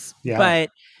less. Yeah.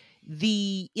 But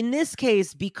in this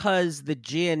case, because the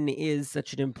Jinn is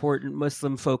such an important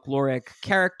Muslim folkloric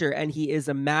character, and he is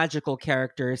a magical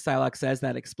character, Psylocke says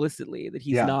that explicitly, that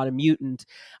he's Yeah. not a mutant.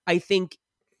 I think,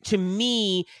 to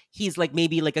me, he's like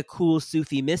maybe like a cool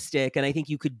Sufi mystic, and I think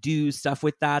you could do stuff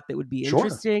with that would be Sure.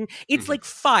 interesting. It's Mhm. like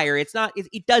fire. It's not.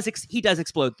 He does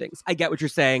explode things. I get what you're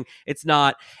saying. It's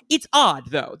not. It's odd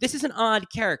though. This is an odd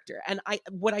character, and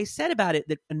what I said about it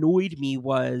that annoyed me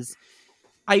was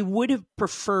I would have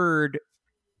preferred.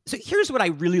 So here's what I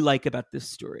really like about this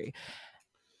story.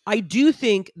 I do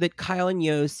think that Kyle and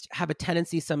Yost have a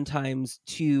tendency sometimes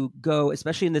to go,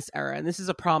 especially in this era, and this is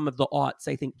a problem of the aughts,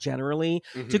 I think, generally,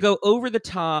 Mhm. to go over the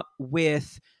top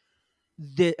with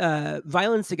the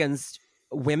violence against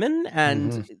women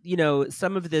and,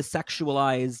 some of the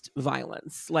sexualized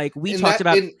violence. Like we talked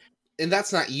about. And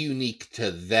that's not unique to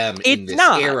them in It's this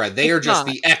not. era. They It's are just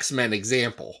not. the X-Men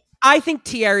example. I think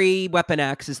Thierry Weapon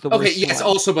X is the worst. Okay, yes, one.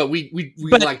 also, but we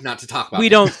But like not to talk about we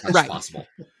them don't- as much as right. possible.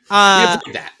 We Uh,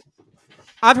 avoid that.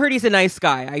 I've heard he's a nice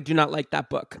guy. I do not like that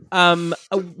book.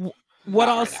 What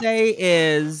I'll say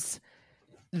is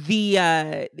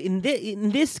in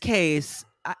this case,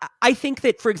 I think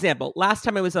that, for example, last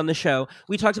time I was on the show,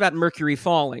 we talked about Mercury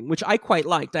Falling, which I quite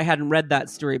liked. I hadn't read that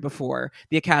story before,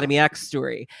 the Academy X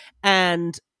story.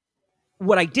 And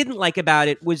what I didn't like about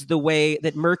it was the way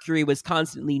that Mercury was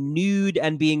constantly nude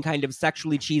and being kind of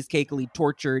sexually cheesecakely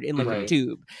tortured in like a Right.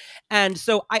 tube. And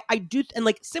so I do, and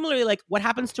like similarly, like what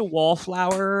happens to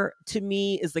Wallflower to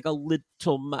me is like a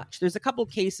little much. There's a couple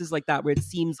cases like that where it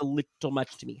seems a little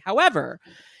much to me. However,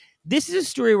 this is a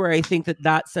story where I think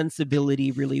that sensibility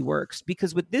really works,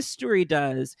 because what this story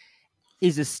does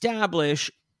is establish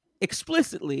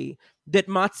explicitly that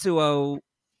Matsuo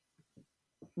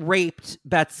raped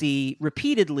Betsy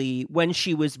repeatedly when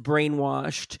she was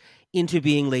brainwashed into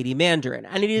being Lady Mandarin.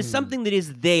 And it is something that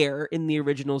is there in the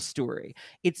original story.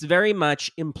 It's very much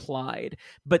implied.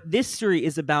 But this story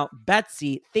is about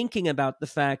Betsy thinking about the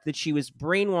fact that she was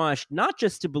brainwashed not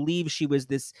just to believe she was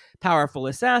this powerful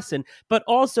assassin, but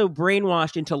also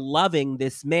brainwashed into loving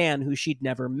this man who she'd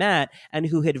never met and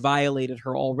who had violated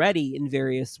her already in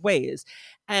various ways.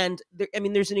 And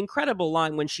there's an incredible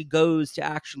line when she goes to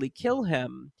actually kill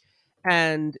him.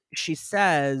 and she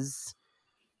says,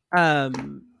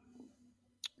 You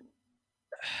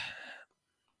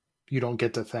don't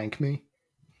get to thank me.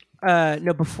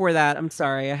 no, before that, I'm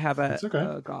sorry. I have It's okay.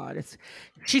 oh God.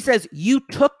 She says, "You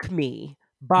took me,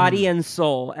 body and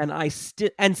soul, and I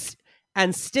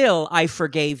still I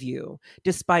forgave you.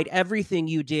 Despite everything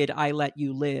you did, I let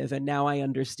you live, and now I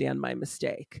understand my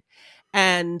mistake."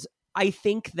 And I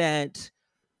think that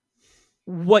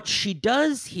what she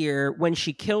does here when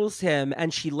she kills him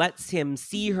and she lets him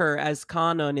see her as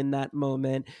Kanon in that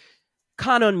moment,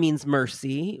 Kanon means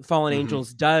mercy. Fallen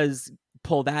Angels does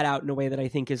pull that out in a way that I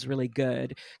think is really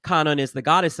good. Kanon is the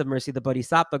goddess of mercy, the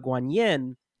Bodhisattva Guan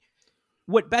Yin.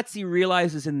 What Betsy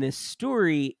realizes in this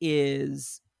story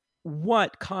is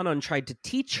what Kanon tried to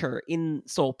teach her in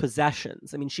Soul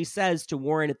Possessions. I mean, she says to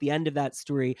Warren at the end of that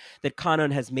story that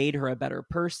Kanon has made her a better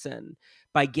person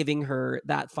by giving her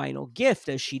that final gift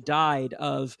as she died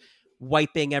of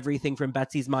wiping everything from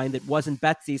Betsy's mind that wasn't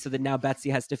Betsy, so that now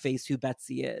Betsy has to face who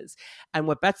Betsy is. And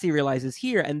what Betsy realizes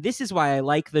here, and this is why I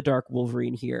like the Dark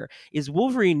Wolverine here, is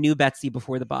Wolverine knew Betsy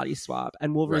before the body swap.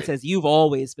 And Wolverine says, "You've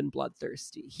always been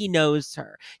bloodthirsty." He knows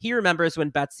her. He remembers when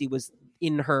Betsy was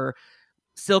in her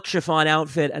silk chiffon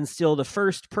outfit and still the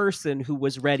first person who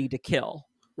was ready to kill.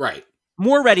 Right.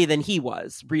 More ready than he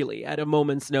was, really, at a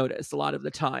moment's notice. A lot of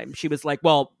the time she was like,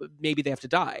 well, maybe they have to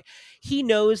die. He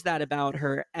knows that about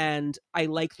her, and I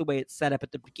like the way it's set up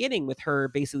at the beginning with her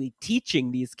basically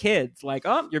teaching these kids, like,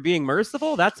 oh, you're being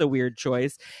merciful? That's a weird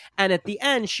choice. And at the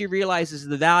end, she realizes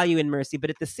the value in mercy,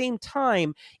 but at the same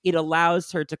time, it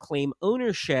allows her to claim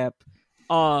ownership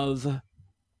of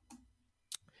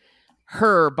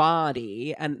her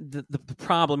body. And the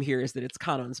problem here is that it's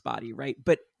Kanon's body, right?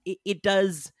 But it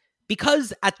does...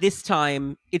 Because at this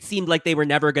time, it seemed like they were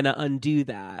never going to undo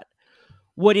that.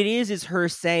 What it is her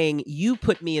saying, you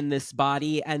put me in this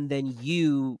body and then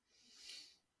you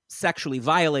sexually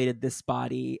violated this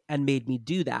body and made me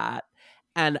do that.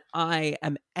 And I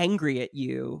am angry at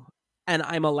you, and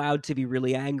I'm allowed to be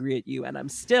really angry at you. And I'm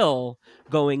still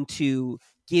going to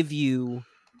give you,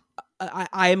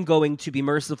 I am going to be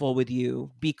merciful with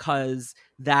you because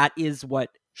that is what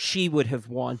she would have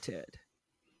wanted.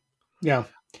 Yeah.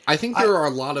 I think there are a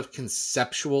lot of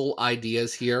conceptual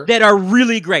ideas here that are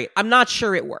really great. I'm not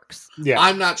sure it works. Yeah.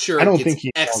 I'm not sure I don't it gets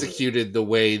think executed the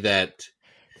way that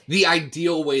the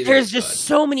ideal way that there's just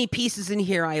so many pieces in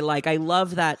here I like. I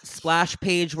love that splash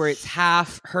page where it's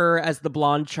half her as the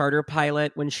blonde charter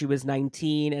pilot when she was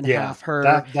 19 and half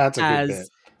her that's a as good bit.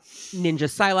 Ninja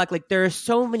Psylocke. Like, there are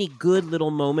so many good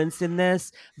little moments in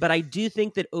this, but I do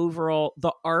think that overall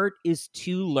the art is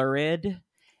too lurid.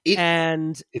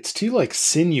 And it's too like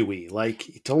sinewy, like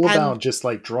it's all about just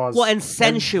like draws. Well, and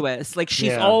sensuous. Like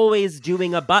she's always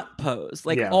doing a butt pose,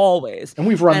 like always. And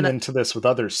we've run into this with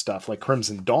other stuff like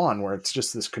Crimson Dawn, where it's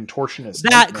just this contortionist.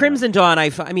 That Crimson Dawn, I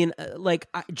mean, like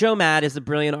Joe Mad is a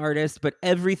brilliant artist, but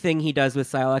everything he does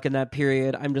with Psylocke in that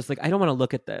period, I'm just like, I don't want to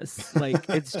look at this. Like,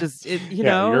 it's just, you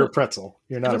know, you're a pretzel.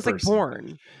 You're not a person. It's like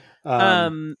porn.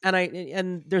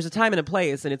 And there's a time and a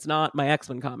place, and it's not my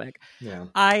X-Men comic. Yeah.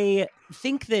 I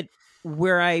think that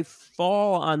where I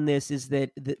fall on this is that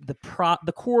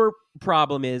the core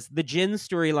problem is the Jin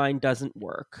storyline doesn't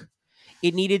work.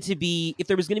 It needed to be, if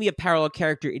there was going to be a parallel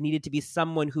character, it needed to be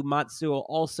someone who Matsuo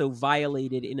also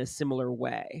violated in a similar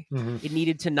way. Mm-hmm. It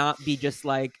needed to not be just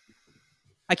like,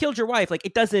 I killed your wife. Like,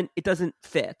 it doesn't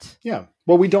fit. Yeah.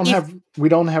 Well, we don't have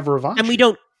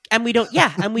Ravashi. And we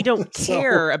don't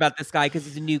care about this guy because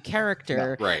he's a new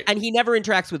character. No, right. And he never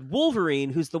interacts with Wolverine,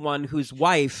 who's the one whose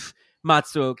wife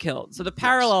Matsuo killed. So the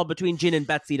parallel between Jin and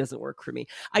Betsy doesn't work for me.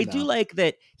 I do like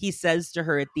that he says to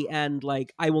her at the end,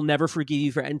 like, I will never forgive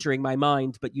you for entering my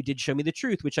mind, but you did show me the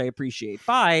truth, which I appreciate.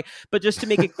 Bye. But just to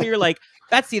make it clear, like,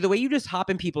 Betsy, the way you just hop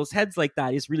in people's heads like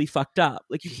that is really fucked up.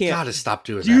 Like, you can't. Gotta stop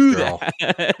doing that, girl.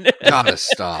 That. Gotta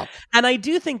stop. And I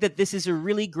do think that this is a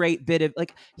really great bit of,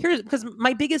 like, here's, because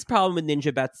my biggest problem with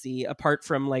Ninja Betsy, apart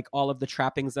from like all of the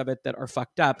trappings of it that are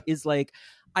fucked up, is like,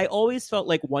 I always felt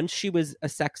like once she was a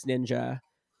sex ninja,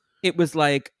 it was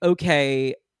like,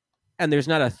 okay, and there's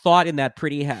not a thought in that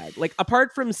pretty head. Like,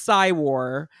 apart from Psy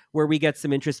War, where we get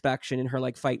some introspection in her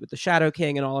like fight with the Shadow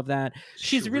King and all of that,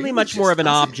 she's really much more of an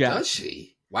object. Does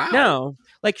she? Wow. No,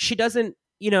 like she doesn't,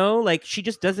 like she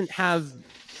just doesn't have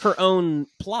her own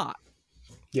plot.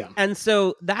 Yeah. And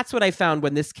so that's what I found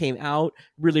when this came out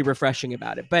really refreshing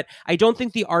about it. But I don't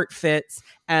think the art fits,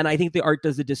 and I think the art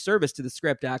does a disservice to the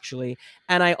script, actually.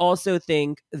 And I also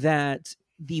think that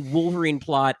the Wolverine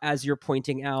plot, as you're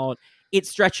pointing out, it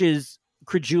stretches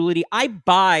credulity. I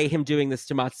buy him doing this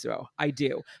to Matsuo. I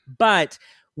do. But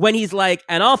when he's like,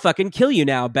 and I'll fucking kill you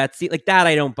now, Betsy. Like that,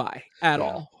 I don't buy at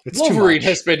all. It's too Wolverine much.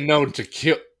 has been known to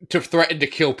threaten to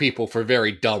kill people for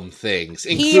very dumb things,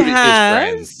 including He his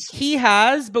friends.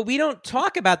 has, but we don't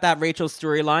talk about that Rachel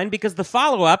storyline because the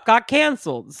follow-up got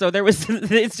canceled. So there was,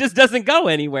 it just doesn't go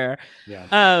anywhere.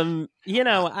 Yeah. You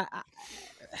know,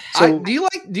 Do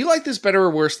you like this better or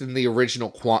worse than the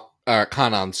original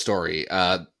Kanan story,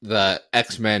 the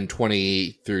X-Men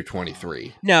 20 through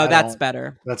 23? no, I that's don't-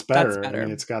 better. That's better. That's better. I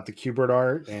mean, it's got the Kubert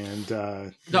art, and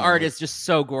The art is just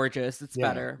so gorgeous. It's Yeah.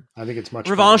 better. I think it's much.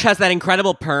 Revanche better. has that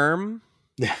incredible perm.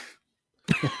 Yeah.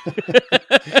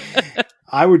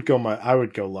 I would go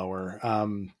lower.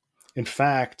 In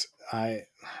fact, I'm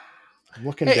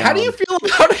looking. Hey, down. how do you feel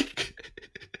about it?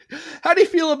 How do you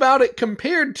feel about it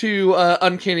compared to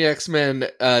Uncanny X-Men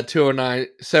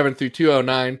 7 through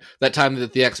 209? That time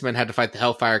that the X-Men had to fight the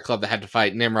Hellfire Club, that had to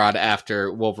fight Nimrod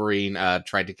after Wolverine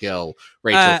tried to kill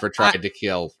Rachel for trying to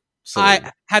kill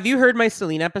Selene. Have you heard my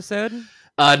Selene episode?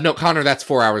 No, Connor, that's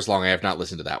 4 hours long. I have not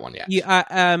listened to that one yet.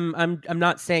 I'm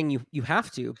not saying you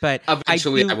have to, but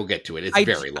Eventually, I will get to it. It's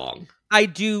very long. I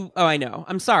do. Oh, I know.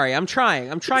 I'm sorry. I'm trying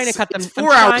to cut them. It's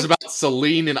 4 hours about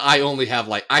Celine, and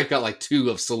I've got 2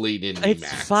 of Celine in me, It's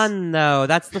Max. fun though.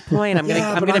 That's the point. I'm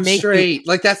gonna make straight.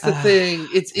 Like that's the thing.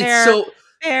 It's fair, so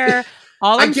fair.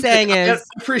 All I'm saying I is,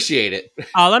 appreciate it.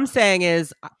 all I'm saying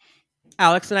is,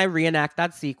 Alex and I reenact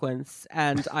that sequence,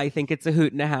 and I think it's a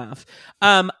hoot and a half.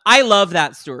 I love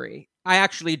that story. I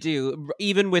actually do.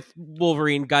 Even with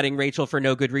Wolverine gutting Rachel for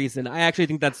no good reason, I actually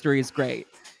think that story is great.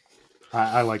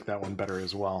 I like that one better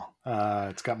as well.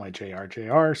 It's got my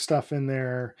JRJR stuff in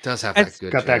there. It does have It's that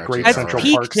good. got that great That's Central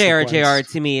peak Park JRJR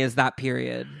sequence. to me is that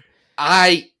period.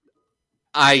 I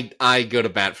go to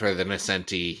bat for the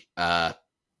Nascenti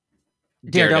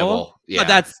Daredevil. Yeah, But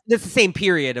that's the same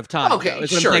period of time. Okay, though,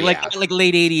 is what I'm sure, saying. yeah. Like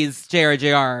late 80s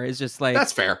JRJR is just like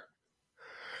that's fair.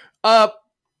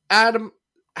 Adam,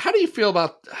 how do you feel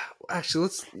about? Actually,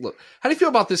 let's look. How do you feel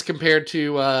about this compared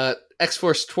to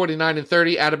X-Force 29 and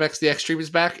 30? Adam X, the Extreme is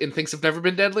back, and things have never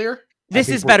been deadlier. this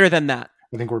think is we're- better than that.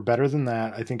 I think we're better than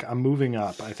that. I think I'm moving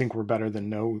up. I think we're better than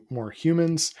No More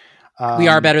Humans. We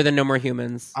are better than No More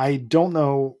Humans. I don't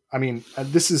know. I mean,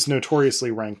 this is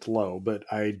notoriously ranked low, but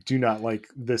I do not like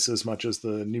this as much as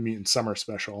the New Mutant Summer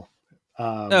special.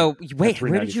 Oh, wait,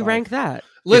 where did you $3.95. rank that?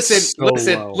 Listen, so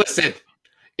low. listen.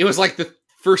 It was like the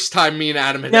first time me and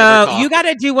Adam had No, ever talked. you got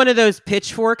to do one of those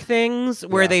pitchfork things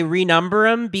where Yeah. they renumber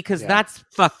them because Yeah. that's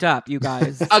fucked up, you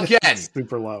guys. Again,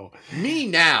 Super low. me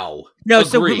now. No,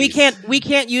 so we agrees.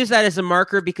 can't use that as a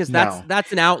marker because No.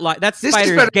 that's an outline. That's This is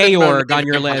Spider's better than Georg Monahan on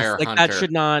your list. Vampire Like Hunter. that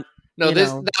should not. No, you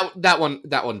know.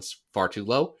 that one's far too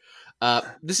low.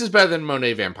 This is better than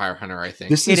Monet Vampire Hunter, I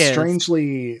think. This It is is.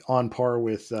 strangely on par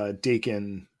with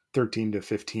Dakin 13 to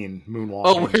 15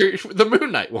 Moonwalking. the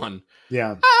Moon Knight one.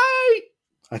 Yeah,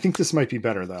 I think this might be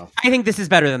better though. I think this is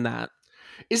better than that.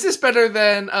 Is this better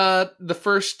than the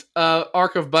first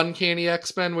arc of Uncanny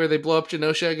X-Men where they blow up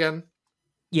Genosha again?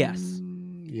 Yes.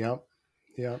 Yep.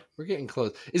 We're getting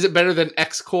close. Is it better than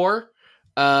X-Core?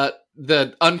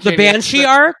 The Uncanny The Banshee X-Men?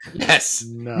 arc? Yes.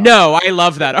 No, I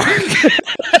love that arc.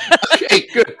 Okay,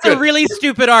 good. It's a really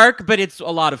stupid arc, but it's a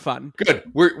lot of fun. Good.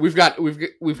 We've got just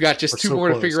We're 2 so more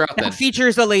close. to figure out. Then That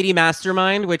features a lady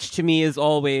mastermind, which to me is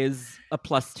always a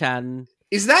plus 10.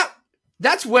 is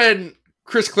that's when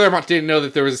Chris Claremont didn't know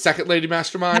that there was a second Lady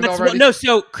Mastermind already.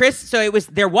 So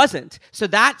there wasn't. So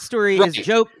that story Right. is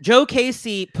Joe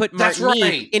Casey put That's Martinique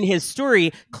right. in his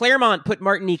story. Claremont put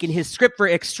Martinique in his script for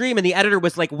Extreme, and the editor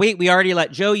was like, "Wait, we already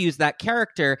let Joe use that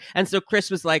character." And so Chris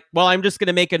was like, "Well, I'm just going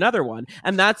to make another one,"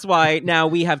 and that's why now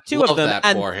we have 2 Love of them, that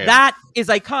and for him. that is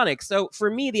iconic. So for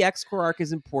me, the X-Core arc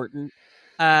is important.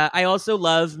 I also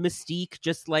love Mystique,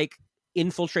 just like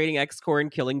infiltrating X-Core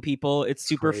and killing people. It's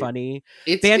super great. funny.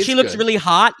 It's Banshee looks good. really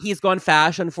hot. He's gone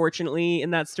fash, unfortunately,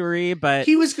 in that story, but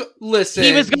He was listen.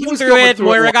 he was going through it. a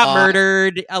Moira got lot.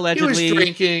 murdered, He allegedly. was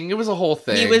drinking. It was a whole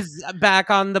thing. He was back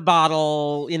on the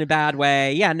bottle in a bad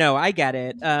way. Yeah, no, I get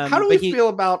it. How do we feel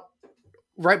about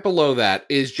right below that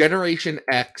is Generation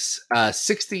X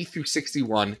 60 through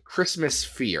 61 Christmas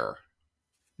Fear.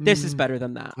 This is better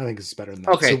than that. I think it's better than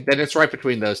that. Okay, So then it's right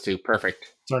between those two. Perfect.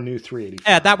 it's our new 385.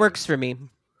 Yeah, that works for me.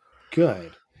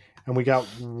 Good. And we got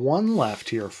one left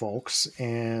here, folks.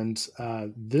 And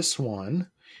this one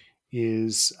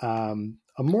is a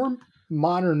more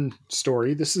modern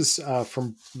story. This is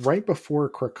from right before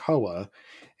Krakoa.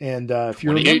 And if you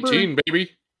remember, 2018,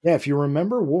 baby. yeah, if you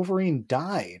remember, Wolverine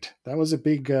died. That was a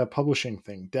big publishing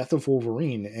thing, Death of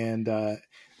Wolverine. And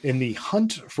in the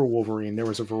hunt for Wolverine, there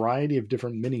was a variety of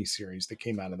different miniseries that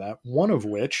came out of that. One of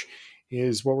which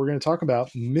is what we're going to talk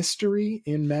about, Mystery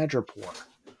in Madripoor.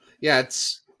 Yeah,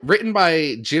 it's written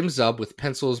by Jim Zub with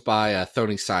pencils by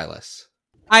Thony Silas.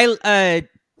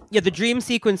 The dream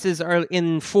sequences are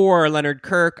in for Leonard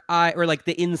Kirk. Or like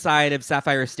the inside of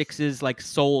Sapphire Styx's like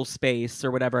soul space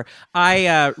or whatever.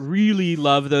 I really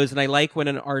love those, and I like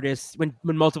when when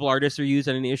multiple artists are used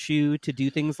on an issue to do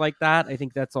things like that. I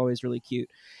think that's always really cute.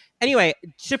 Anyway,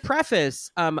 to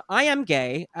preface, I am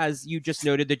gay, as you just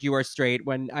noted that you are straight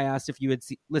when I asked if you had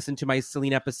listened to my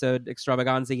Celine episode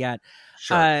Extravaganza yet.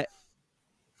 Sure.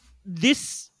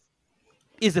 This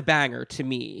is a banger to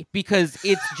me because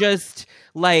it's just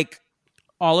like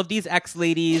all of these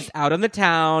ex-ladies out on the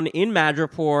town in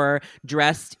Madripoor,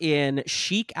 dressed in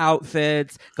chic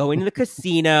outfits, going to the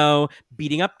casino,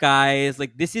 beating up guys.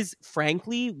 Like, this is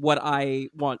frankly what I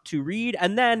want to read.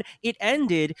 And then it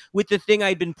ended with the thing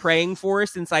I'd been praying for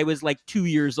since I was like 2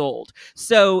 years old.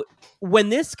 So when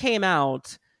this came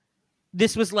out,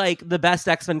 this was like the best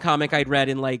X-Men comic I'd read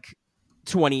in like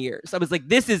 20 years. I was like,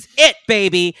 this is it,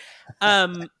 baby.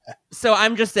 So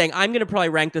I'm just saying, I'm going to probably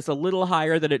rank this a little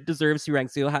higher than it deserves to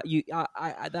rank. So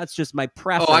that's just my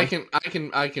preference. Oh,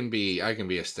 I can be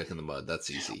a stick in the mud. That's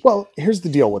easy. Well, here's the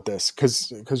deal with this,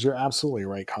 because you're absolutely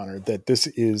right, Connor, that this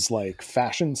is like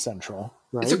fashion central.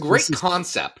 Right? It's a great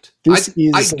concept. I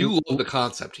do love the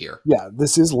concept here. Yeah,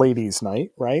 this is Ladies'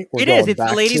 Night, right? It is. It's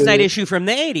the Ladies' Night issue from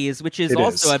the 80s, which is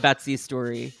also a Betsy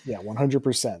story. Yeah,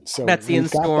 100%. So Betsy and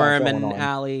Storm and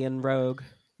Allie and Rogue.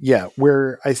 Yeah,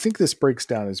 where I think this breaks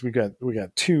down is we got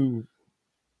two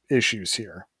issues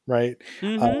here, right?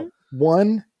 Mm-hmm.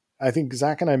 One, I think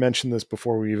Zach and I mentioned this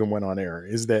before we even went on air,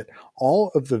 is that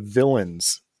all of the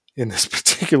villains in this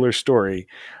particular story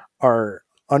are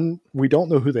we don't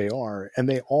know who they are, and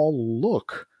they all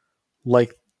look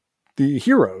like the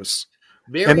heroes.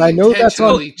 Very and I know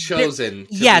intentionally chosen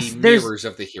to be mirrors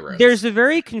of the heroes. There's a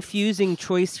very confusing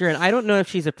choice here, and I don't know if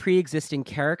she's a pre-existing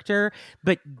character,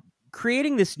 but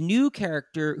creating this new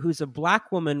character who's a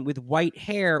black woman with white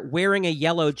hair wearing a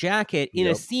yellow jacket in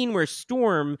a scene where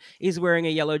Storm is wearing a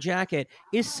yellow jacket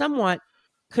is somewhat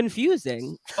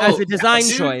confusing as a design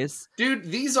choice.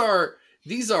 Dude, these are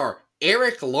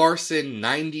Eric Larson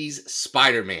 90s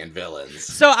Spider-Man villains.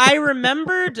 So I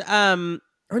remembered,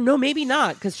 or no, maybe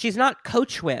not, because she's not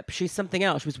Coach Whip. She's something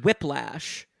else. She was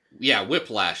Whiplash. Yeah,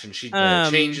 Whiplash, and she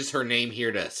changes her name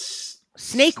here to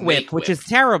Snake Whip, which is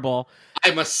terrible.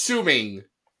 I'm assuming...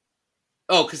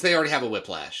 Oh, because they already have a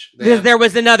Whiplash. There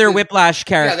was another Whiplash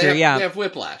character, They have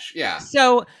Whiplash, yeah.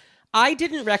 So... I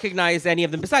didn't recognize any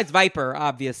of them besides Viper,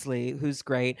 obviously, who's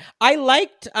great. I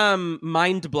liked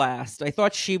Mind Blast. I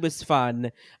thought she was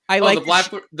fun.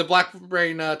 The black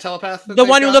brain telepath. The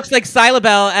one who looks like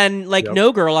Silabelle and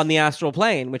No Girl on the Astral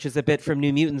Plane, which is a bit from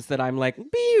New Mutants that I'm like,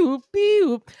 beep,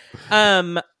 beep.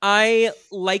 I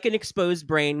like an exposed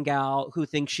brain gal who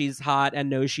thinks she's hot and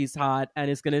knows she's hot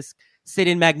and is gonna sit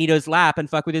in Magneto's lap and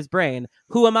fuck with his brain.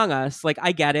 Who among us? Like,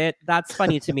 I get it. That's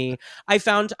funny to me.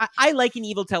 I like an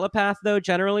evil telepath, though,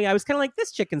 generally. I was kind of like,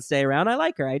 this chick can stay around. I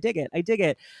like her. I dig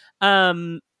it.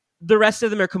 The rest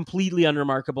of them are completely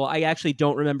unremarkable. I actually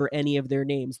don't remember any of their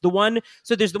names.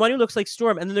 There's the one who looks like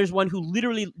Storm, and then there's one who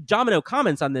literally, Domino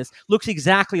comments on this, looks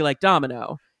exactly like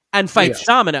Domino and fights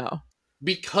Domino.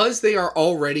 Because they are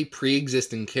already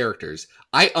pre-existing characters,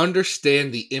 I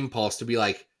understand the impulse to be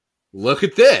like, look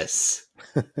at this.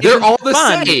 They're all the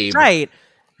same. Right.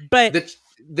 But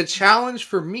the challenge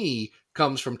for me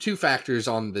comes from two factors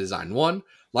on the design. One,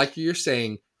 like you're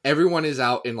saying, everyone is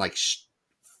out in like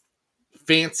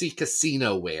fancy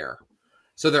casino wear.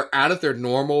 So they're out of their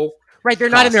normal they're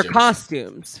not in their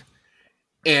costumes.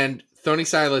 And Thony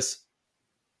Silas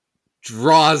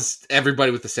draws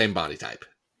everybody with the same body type.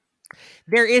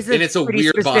 There is a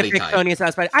weird specific body type. Thony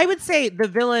Silas body. I would say the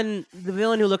villain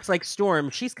who looks like Storm,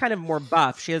 she's kind of more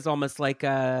buff. She has almost like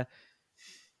a,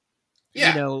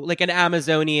 like an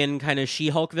Amazonian kind of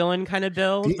She-Hulk villain kind of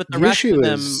build. But the rest of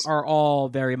them are all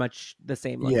very much the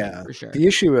same looking, for sure. The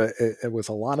issue with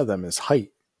a lot of them is height.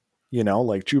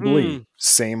 Like Jubilee,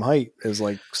 same height as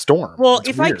like Storm. Well,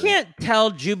 it's weird. I can't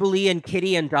tell Jubilee and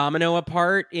Kitty and Domino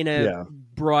apart in a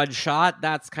broad shot,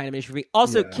 that's kind of an issue for me.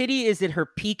 Also, Kitty is in her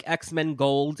peak X-Men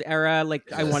Gold era.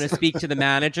 Like, I want to speak to the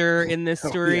manager in this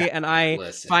story, and I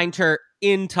find her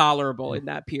intolerable in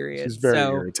that period. She's very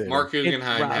irritating. Mark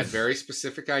Guggenheim had very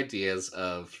specific ideas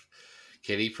of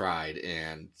Kitty Pryde,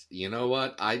 and you know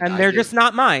what? They're just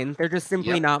not mine. They're just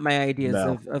simply not my ideas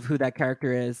of who that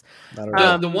character is.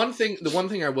 The one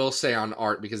thing I will say on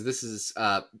art, because this is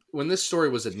when this story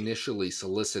was initially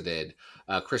solicited,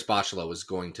 Chris Bachalo was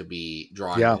going to be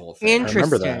drawing the whole thing. Interesting. I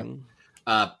remember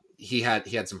that. He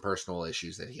had some personal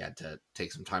issues that he had to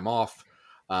take some time off.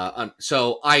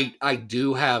 So I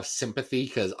do have sympathy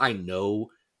because I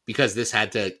know because this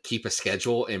had to keep a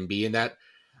schedule and be in that.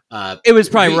 It was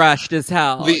probably rushed as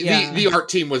hell. The art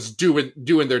team was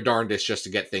doing their darndest just to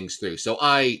get things through. So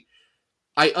I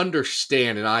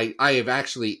understand, and I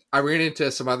ran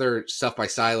into some other stuff by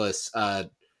Silas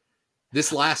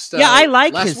this last I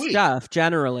like last his week. stuff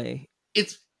generally.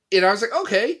 And I was like,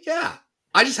 okay, yeah,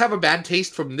 I just have a bad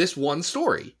taste from this one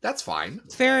story. That's fine.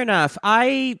 Fair enough.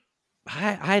 I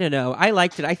don't know. I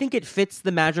liked it. I think it fits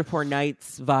the Madripoor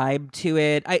Knights vibe to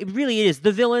it. It really is.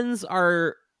 The villains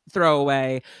are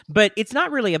throwaway, but it's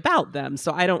not really about them,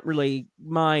 so I don't really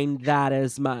mind that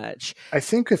as much. I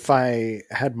think if I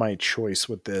had my choice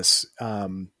with this,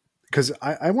 because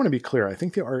I want to be clear, I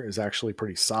think the art is actually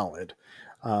pretty solid.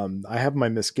 I have my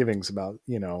misgivings about,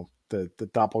 the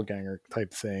doppelganger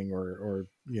type thing or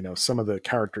some of the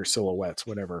character silhouettes,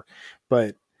 whatever.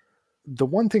 But the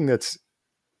one thing that's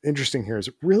interesting here is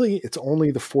really it's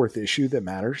only the 4th issue that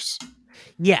matters.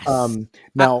 Yes.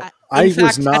 Now I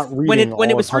was not reading when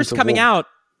it was first coming out.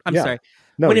 I'm sorry.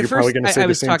 No, when you're probably going to say I the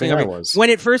was same talking thing I over. was. When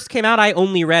it first came out, I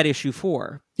only read issue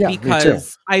 4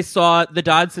 because I saw the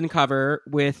Dodson cover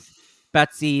with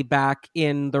Betsy back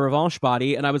in the Revanche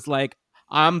body, and I was like,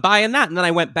 I'm buying that. And then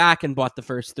I went back and bought the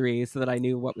first 3 so that I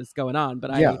knew what was going on.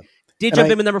 But I did jump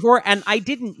in number 4, and I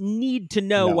didn't need to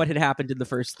know what had happened in the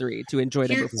first 3 to enjoy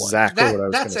number 4. Exactly what I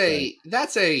was going to say.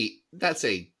 That's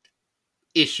a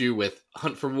issue with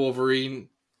Hunt for Wolverine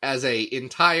as a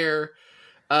entire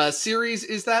series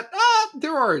is that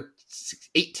there are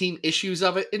 18 issues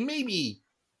of it, and maybe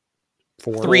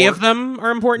 3 of them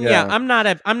are important. Yeah, I'm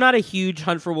not a huge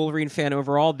Hunt for Wolverine fan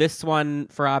overall. This one,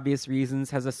 for obvious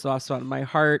reasons, has a soft spot in my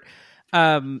heart.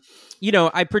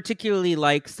 I particularly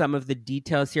like some of the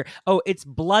details here. Oh, it's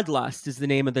Bloodlust is the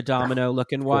name of the Domino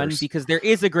looking one, because there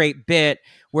is a great bit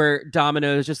where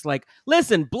Domino is just like,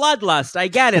 listen, Bloodlust, I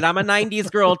get it. I'm a 90s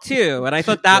girl too. And I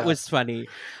thought that was funny.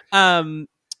 There's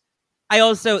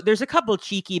a couple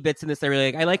cheeky bits in this I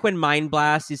really like. I like when Mind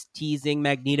Blast is teasing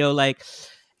Magneto, like,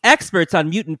 experts on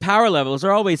mutant power levels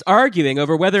are always arguing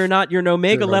over whether or not you're an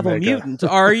Omega level mutant.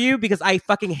 Are you? Because I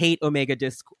fucking hate Omega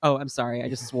Disc. Oh, I'm sorry. I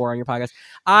just swore on your podcast.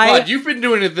 But you've been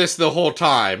doing this the whole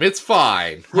time. It's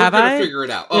fine. We're going to figure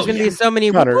it out. There's going to be so many.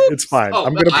 It's fine.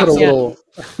 I'm going to put a little.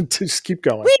 Just keep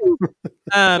going.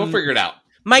 We'll figure it out.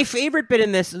 My favorite bit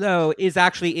in this, though, is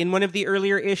actually in one of the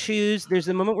earlier issues. There's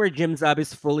a moment where Jim Zub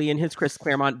is fully in his Chris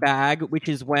Claremont bag, which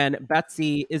is when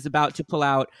Betsy is about to pull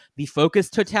out the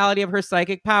focused totality of her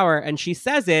psychic power, and she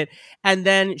says it, and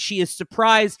then she is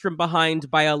surprised from behind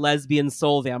by a lesbian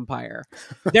soul vampire.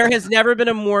 There has never been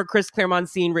a more Chris Claremont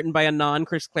scene written by a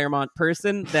non-Chris Claremont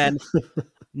person than,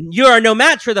 you are no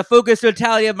match for the focused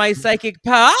totality of my psychic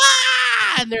power.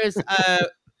 And there's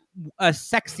a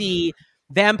sexy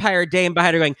vampire dame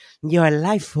behind her going, your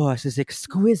life force is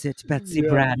exquisite, Betsy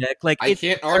Braddock. Like, I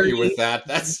can't argue with that.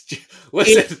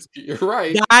 You're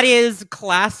right. That is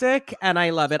classic, and I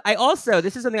love it.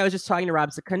 This is something I was just talking to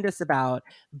Rob Secundus about,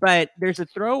 but there's a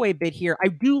throwaway bit here. I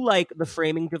do like the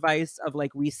framing device of,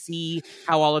 like, we see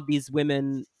how all of these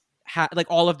women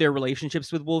all of their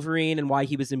relationships with Wolverine and why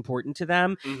he was important to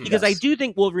them. Because I do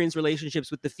think Wolverine's relationships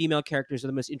with the female characters are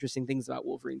the most interesting things about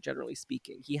Wolverine, generally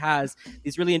speaking. He has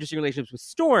these really interesting relationships with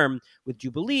Storm, with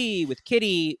Jubilee, with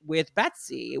Kitty, with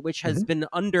Betsy, which has been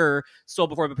undersold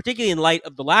before, but particularly in light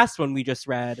of the last one we just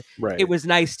read, it was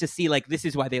nice to see, like, this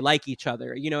is why they like each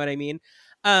other. You know what I mean?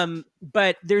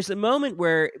 But there's a moment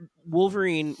where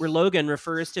Logan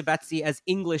refers to Betsy as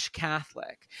English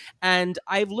Catholic. And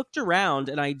I've looked around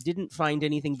and I didn't find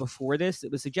anything before this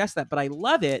that would suggest that, but I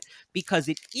love it because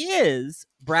it is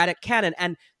Braddock canon.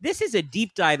 And this is a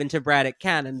deep dive into Braddock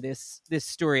canon, this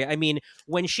story. I mean,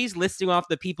 when she's listing off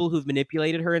the people who've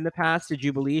manipulated her in the past to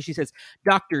Jubilee, she says,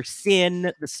 Dr.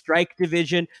 Sin, the Strike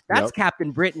Division, that's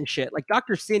Captain Britain shit. Like,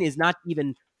 Dr. Sin is not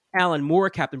even Alan Moore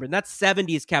Captain Britain. That's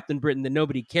 70s Captain Britain that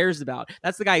nobody cares about.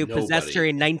 That's the guy who possessed her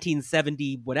in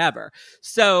 1970 whatever.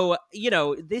 So,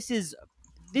 this is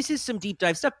some deep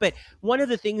dive stuff. But one of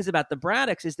the things about the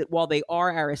Braddocks is that while they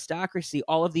are aristocracy,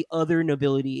 all of the other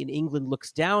nobility in England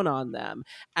looks down on them.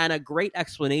 And a great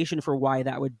explanation for why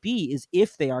that would be is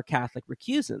if they are Catholic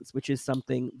recusants, which is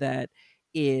something that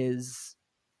is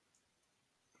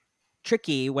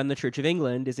tricky when the Church of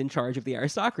England is in charge of the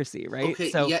aristocracy, right? Okay,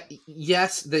 so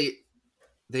yes,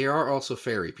 they are also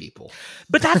fairy people.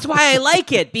 But that's why I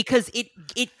like it, because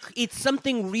it's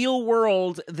something real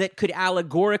world that could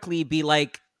allegorically be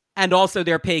like, and also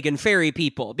they're pagan fairy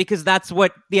people, because that's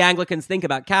what the Anglicans think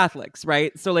about Catholics,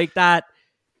 right? So, like, that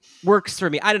works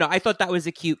for me. I don't know. I thought that was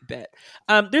a cute bit.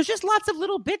 There's just lots of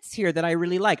little bits here that I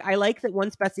really like. I like that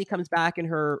once Betsy comes back in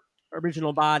her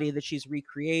original body that she's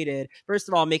recreated. First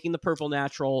of all, making the purple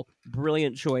natural,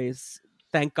 brilliant choice.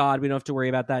 Thank God we don't have to worry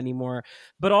about that anymore.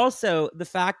 But also the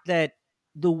fact that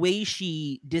the way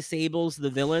she disables the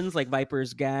villains like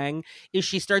Viper's gang is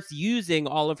she starts using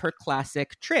all of her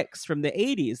classic tricks from the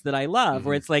 80s that I love,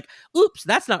 where it's like, oops,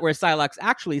 that's not where Psylocke's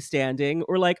actually standing,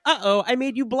 or like, uh-oh, I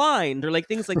made you blind, or like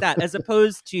things like that, as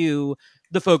opposed to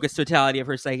the focused totality of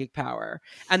her psychic power.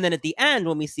 And then at the end,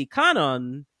 when we see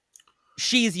Kanon,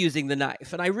 she's using the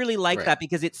knife. And I really like that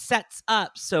because it sets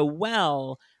up so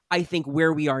well, I think,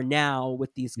 where we are now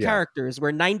with these characters,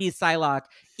 where 90s Psylocke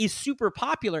is super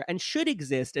popular and should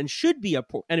exist and should be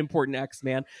an important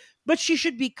X-Man, but she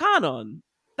should be Kanon.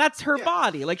 That's her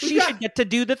body. Like, she should get to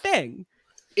do the thing.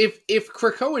 If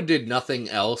Krakoa did nothing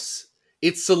else,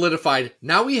 it's solidified.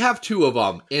 Now we have 2 of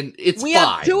them, and we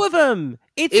have 2 of them.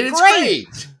 It's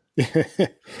great.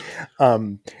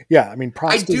 Yeah, I mean,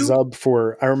 props to Zub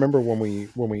for. I remember when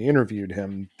we interviewed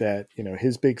him that, you know,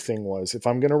 his big thing was, if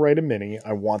I'm going to write a mini,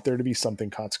 I want there to be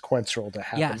something consequential to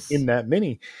happen in that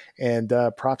mini, and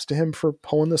props to him for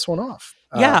pulling this one off.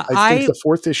 I think the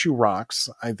 4th issue rocks.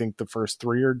 I think the first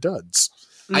 3 are duds.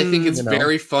 I think it's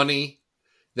very funny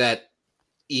that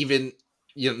even,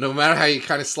 you know, no matter how you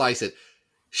kind of slice it,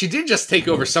 she did just take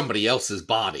over somebody else's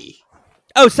body.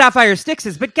 Oh, Sapphire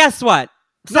Styx's, but guess what?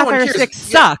 Sapphire Styx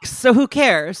sucks, so who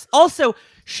cares? Also,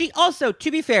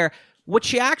 to be fair, what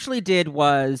she actually did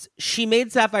was she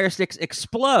made Sapphire Styx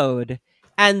explode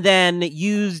and then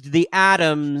used the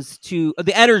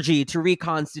energy to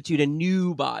reconstitute a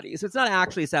new body. So it's not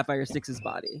actually Sapphire Styx's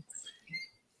body.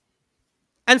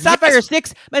 And Sapphire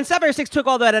Styx took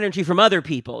all that energy from other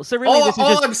people. So really, this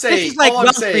is like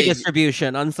wealth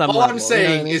redistribution on some level. All I'm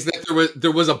saying is that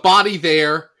there was a body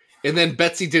there. And then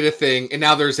Betsy did a thing, and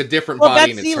now there's a different body,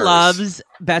 and it's hers.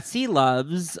 Betsy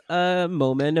loves a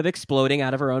moment of exploding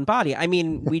out of her own body. I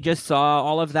mean, we just saw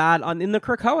all of that in the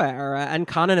Krakoa era, and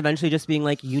Kanon eventually just being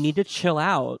like, you need to chill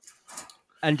out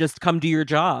and just come do your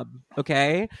job,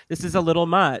 okay? This is a little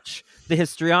much. The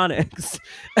histrionics.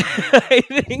 I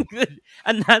think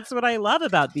and that's what I love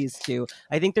about these 2.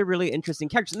 I think they're really interesting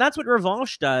characters. And that's what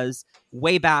Revanche does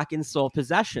way back in Soul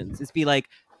Possessions, is be like,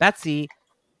 Betsy,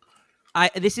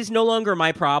 this is no longer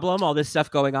my problem, all this stuff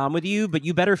going on with you, but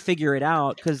you better figure it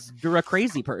out because you're a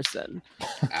crazy person.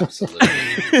 Absolutely.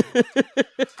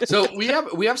 So we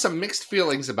have some mixed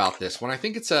feelings about this one. I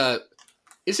think it's an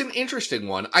interesting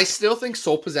one. I still think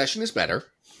Soul Possession is better.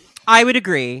 I would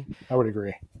agree.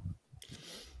 We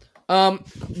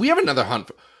have another hunt.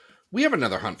 We have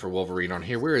another hunt for Wolverine on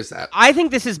here. Where is that? I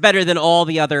think this is better than all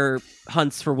the other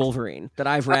hunts for Wolverine that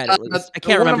I've read. At least. I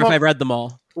can't remember if I've read them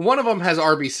all. One of them has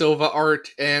RB Silva art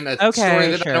and a story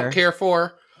that I don't care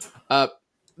for.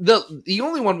 The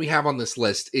only one we have on this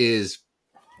list is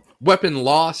Weapon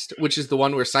Lost, which is the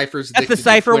one where Cypher's addicted. That's the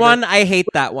Cypher one. I hate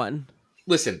that one.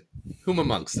 Listen, whom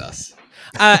amongst us?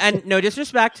 And no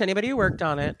disrespect to anybody who worked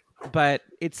on it, but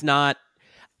it's not.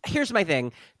 Here's my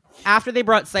thing. After they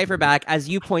brought Cypher back, as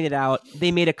you pointed out, they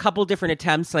made a couple different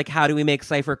attempts, like how do we make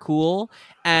Cypher cool?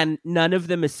 And none of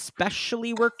them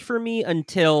especially worked for me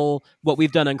until what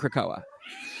we've done on Krakoa.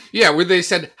 Yeah, where they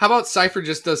said, how about Cypher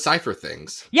just does Cypher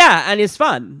things? Yeah, and it's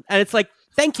fun. And it's like,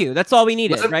 thank you. That's all we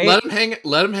needed, right? Let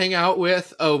him hang out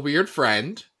with a weird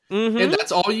friend. Mm-hmm. And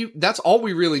that's all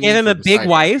we really need. Give him a big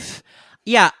wife.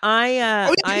 Yeah,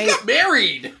 he got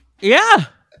married. Yeah.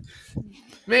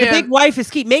 Man. The big wife is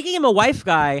key. Making him a wife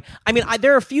guy. I mean,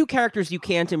 there are a few characters you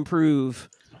can't improve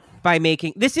by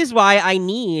making. This is why I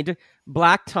need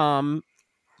Black Tom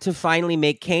to finally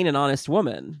make Kane an honest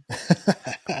woman.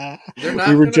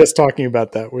 We were just talking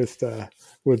about that with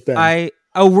Ben.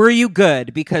 Were you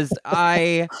good? Because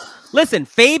listen,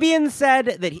 Fabian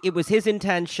said that it was his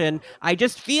intention. I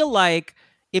just feel like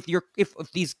if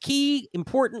these key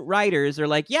important writers are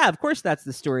like, yeah, of course that's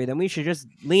the story, then we should just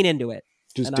lean into it.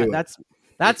 Just do it.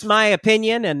 That's my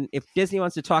opinion, and if Disney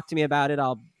wants to talk to me about it,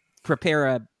 I'll prepare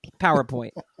a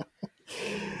PowerPoint.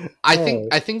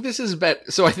 I think this is better.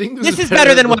 So I think this is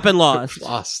better than Weapon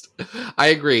Lost. I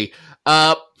agree.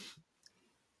 Adam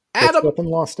Weapon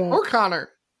Lost at? Or Connor.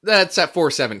 That's at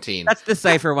 417. That's the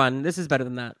Cypher one. This is better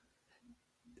than that.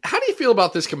 How do you feel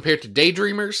about this compared to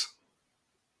Daydreamers?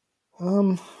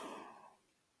 I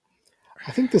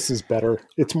think this is better.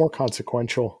 It's more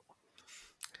consequential.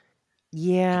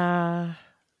 Yeah.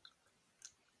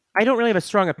 I don't really have a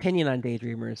strong opinion on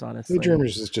Daydreamers, honestly.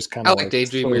 Daydreamers is just kind of I like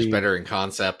Daydreamers better in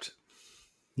concept.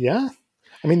 Yeah?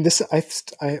 I mean, this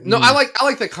No, I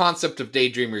like the concept of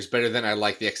Daydreamers better than I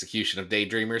like the execution of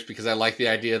Daydreamers, because I like the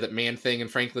idea that Man-Thing and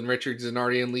Franklin Richards and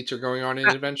Artie Leach are going on an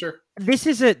adventure. This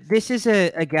is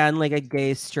a again like a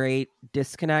gay straight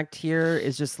disconnect here.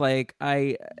 Is just like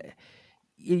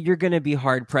you're gonna be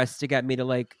hard pressed to get me to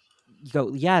like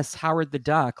go, yes, Howard the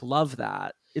Duck, love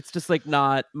that. It's just like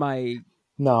not my.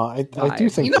 No, I do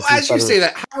think You know, this is as you better. say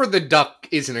that, Howard the Duck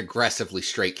is an aggressively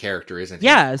straight character, isn't he?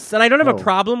 Yes, and I don't have Oh. a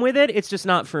problem with it. It's just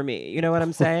not for me. You know what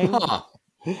I'm saying? Huh.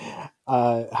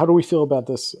 How do we feel about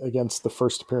this against the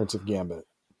first appearance of Gambit?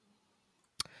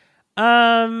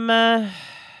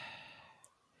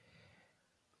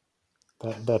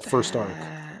 That first arc,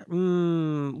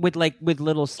 with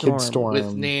Little Storm. Kid Storm,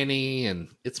 With Nanny, and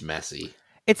it's messy.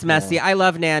 It's messy. I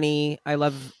love Nanny. I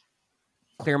love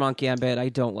Claremont Gambit. I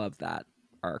don't love that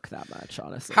arc that much,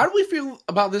 honestly. How do we feel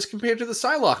about this compared to the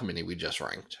Psylocke mini we just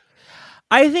ranked?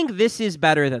 I think this is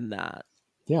better than that.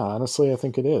 Yeah, honestly, I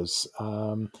think it is.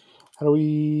 How do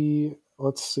we?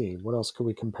 Let's see. What else could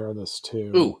we compare this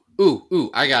to?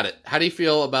 Ooh! I got it. How do you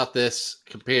feel about this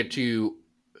compared to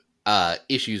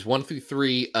issues 1 through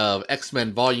 3 of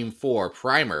X-Men Volume 4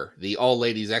 Primer, the All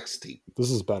Ladies X Team? This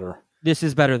is better. This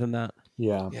is better than that.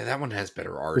 Yeah, Yeah, that one has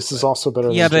better art. this is also better.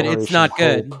 Yeah, than but it's Generation not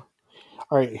good. Hope.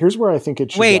 All right, here's where I think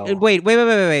it should Wait.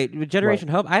 go. Generation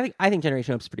Hope. I think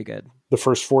Generation Hope's pretty good. The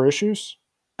first 4 issues.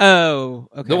 Oh,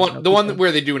 okay. the one No, the keep one going.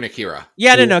 where they do an Akira.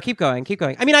 Yeah, no, keep going.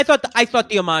 I mean, I thought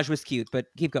the homage was cute, but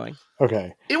keep going.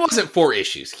 Okay, It wasn't 4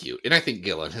 issues cute, and I think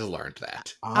Gillen has learned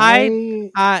that.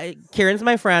 Kieran's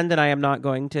my friend, and I am not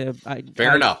going to.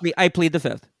 Fair enough. I plead the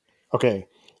fifth. Okay,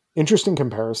 interesting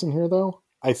comparison here, though.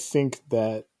 I think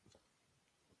that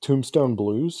Tombstone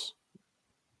Blues,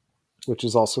 which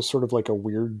is also sort of like a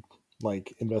weird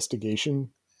like investigation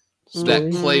That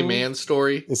story, Clay Man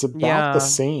story. is about Yeah. the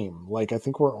same. Like I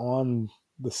think we're on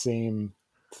the same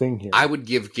thing here. I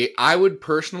would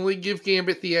personally give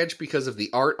Gambit the edge because of the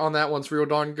art on that one's real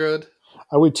darn good.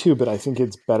 I would too, but I think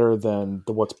it's better than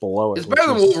the what's below it. It's better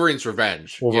than which is Wolverine's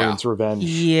Revenge. Wolverine's Revenge.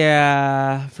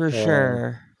 Yeah, for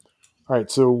sure. All right,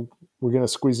 so we're gonna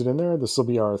squeeze it in there. This will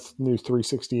be our new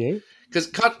 368. Because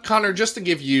Connor, just to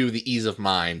give you the ease of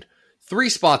mind, 3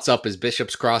 spots up is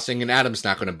Bishop's Crossing, and Adam's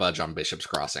not going to budge on Bishop's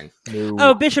Crossing. No.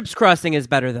 Oh, Bishop's Crossing is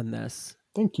better than this.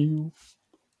 Thank you.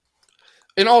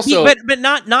 And also, but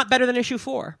not better than issue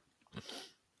 4.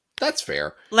 that's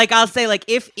fair. Like I'll say, like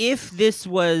if this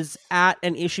was at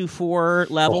an issue 4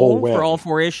 whole level way. for all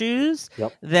 4 issues,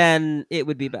 Yep. then it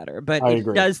would be better. But I it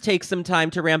agree. does take some time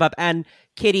to ramp up, and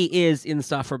Kitty is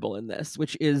insufferable in this,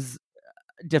 which is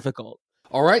difficult.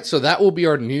 All right, so that will be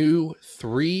our new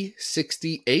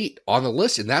 368 on the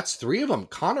list, and that's 3 of them.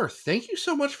 Connor, thank you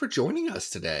so much for joining us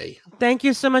today. Thank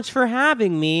you so much for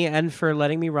having me and for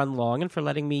letting me run long and for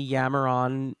letting me yammer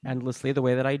on endlessly the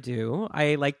way that I do.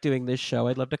 I like doing this show.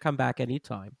 I'd love to come back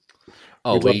anytime.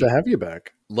 Oh, We'd love to have you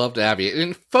back. love to have you.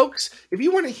 And folks, if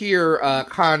you want to hear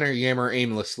Connor yammer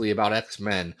aimlessly about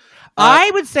X-Men,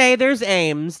 I would say there's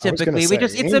aims I was gonna typically.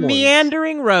 say, It's a aimless.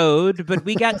 meandering road, but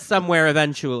we get somewhere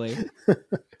eventually.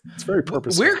 It's very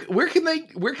purposeful. where can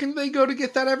they go to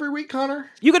get that every week, Connor?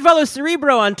 You can follow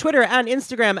Cerebro on Twitter and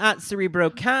Instagram at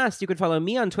CerebroCast. You can follow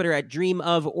me on Twitter at Dream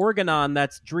of Organon.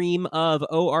 That's Dream of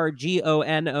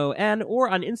ORGONON, or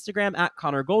on Instagram at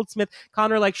Connor Goldsmith.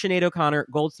 Connor like Sinead O'Connor,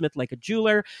 Goldsmith like a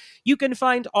jeweler. You can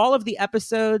find all of the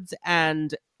episodes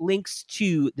and links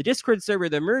to the Discord server,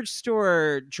 the merch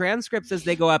store, transcripts as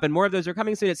they go up, and more of those are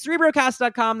coming soon at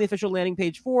cerebrocast.com, the official landing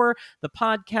page for the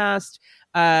podcast.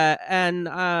 And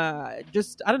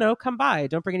just, I don't know, come by.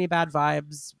 Don't bring any bad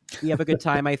vibes. We have a good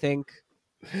time, I think.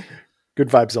 Good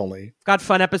vibes only. Got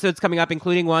fun episodes coming up,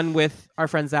 including one with our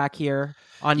friend Zach here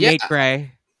on Yeah. Nate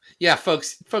Gray. Yeah,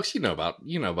 folks, you know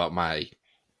about my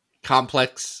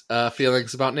complex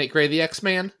feelings about Nate Gray, the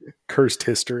X-Man. Cursed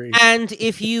history. And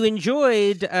if you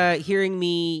enjoyed hearing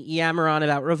me yammer on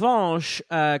about Revanche,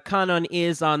 Kanon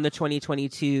is on the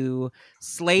 2022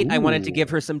 slate. I wanted to Ooh. give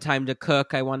her some time to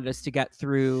cook. I wanted us to get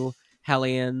through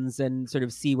Hellions and sort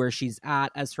of see where she's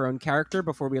at as her own character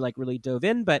before we like really dove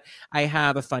in. But I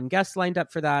have a fun guest lined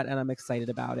up for that, and I'm excited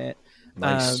about it.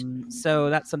 Nice. So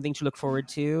that's something to look forward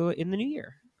to in the new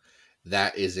year.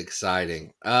 That is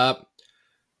exciting.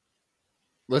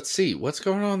 Let's see what's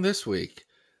going on this week.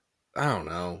 I don't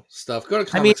know stuff. Go to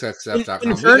comicsxf.com.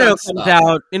 Inferno comes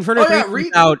out. Inferno Oh, yeah, 3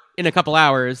 comes out in a couple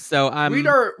hours. So read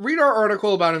our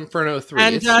article about Inferno 3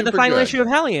 and It's the super final good. issue of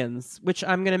Hellions, which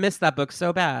I'm going to miss that book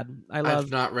so bad.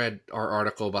 I've not read our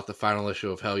article about the final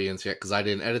issue of Hellions yet because I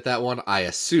didn't edit that one. I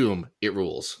assume it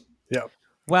rules.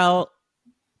 Well,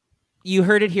 you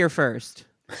heard it here first.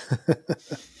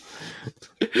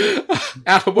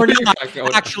 Adam, Or what do you not, got going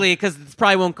on? actually, because it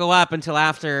probably won't go up until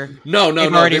after No,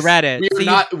 they've already this- read it.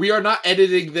 We are not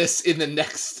editing this in the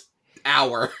next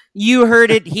hour. You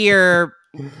heard it here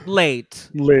late.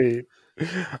 Late.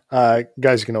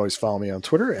 Guys, you can always follow me on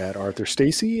Twitter at Arthur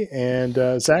Stacy.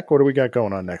 And Zach, what do we got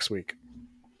going on next week?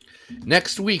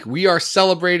 Next week, we are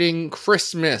celebrating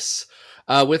Christmas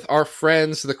with our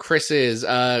friends, the Chris's.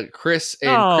 Chris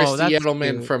and Christy that's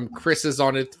Edelman cute. from Chris's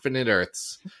on Infinite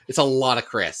Earths. It's a lot of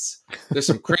Chris. There's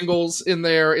some Kringles in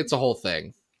there. It's a whole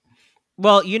thing.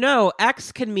 Well,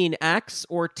 X can mean X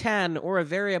or 10 or a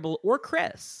variable or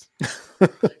Chris.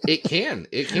 It can.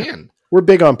 We're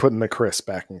big on putting the Chris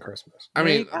back in Christmas. I There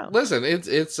mean, you go. listen,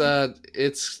 it's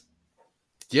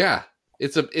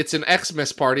an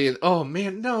Xmas party, and oh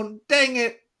man, no, dang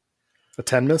it. A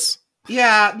 10 miss?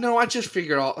 Yeah, no, I just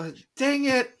figured dang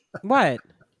it. What?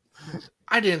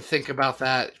 I didn't think about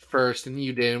that first, and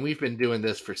you did, and we've been doing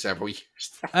this for several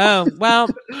years. Oh, well,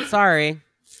 sorry.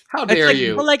 How It's dare like,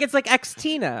 you? well, like it's like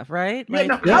X-Tina, right? Yeah, Like,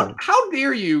 no, Yeah. How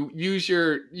dare you use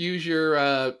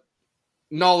your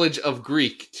knowledge of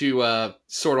Greek to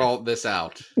sort all this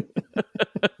out?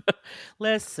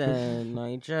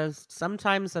 listen,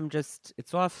 sometimes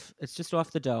it's just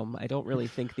off the dome. I don't really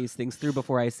think these things through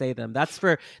before I say them. That's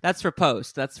for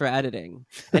post. That's for editing.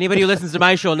 Anybody who listens to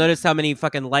my show will notice how many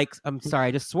fucking likes. I'm sorry,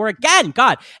 I just swore again.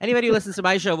 God, anybody who listens to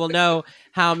my show will know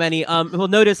how many will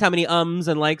notice how many ums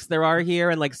and likes there are here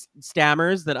and like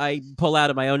stammers that I pull out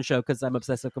of my own show because I'm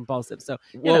obsessive compulsive. So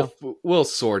We'll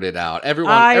sort it out. I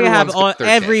Everyone's have got their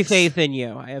every takes. faith in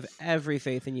you. I have every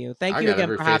faith in you. Thank I you got again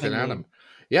every for faith having in me. Adam.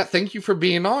 Yeah, thank you for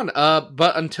being on.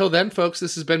 But until then, folks,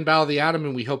 this has been Battle of the Atom,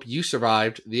 and we hope you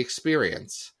survived the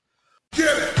experience.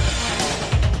 Get it!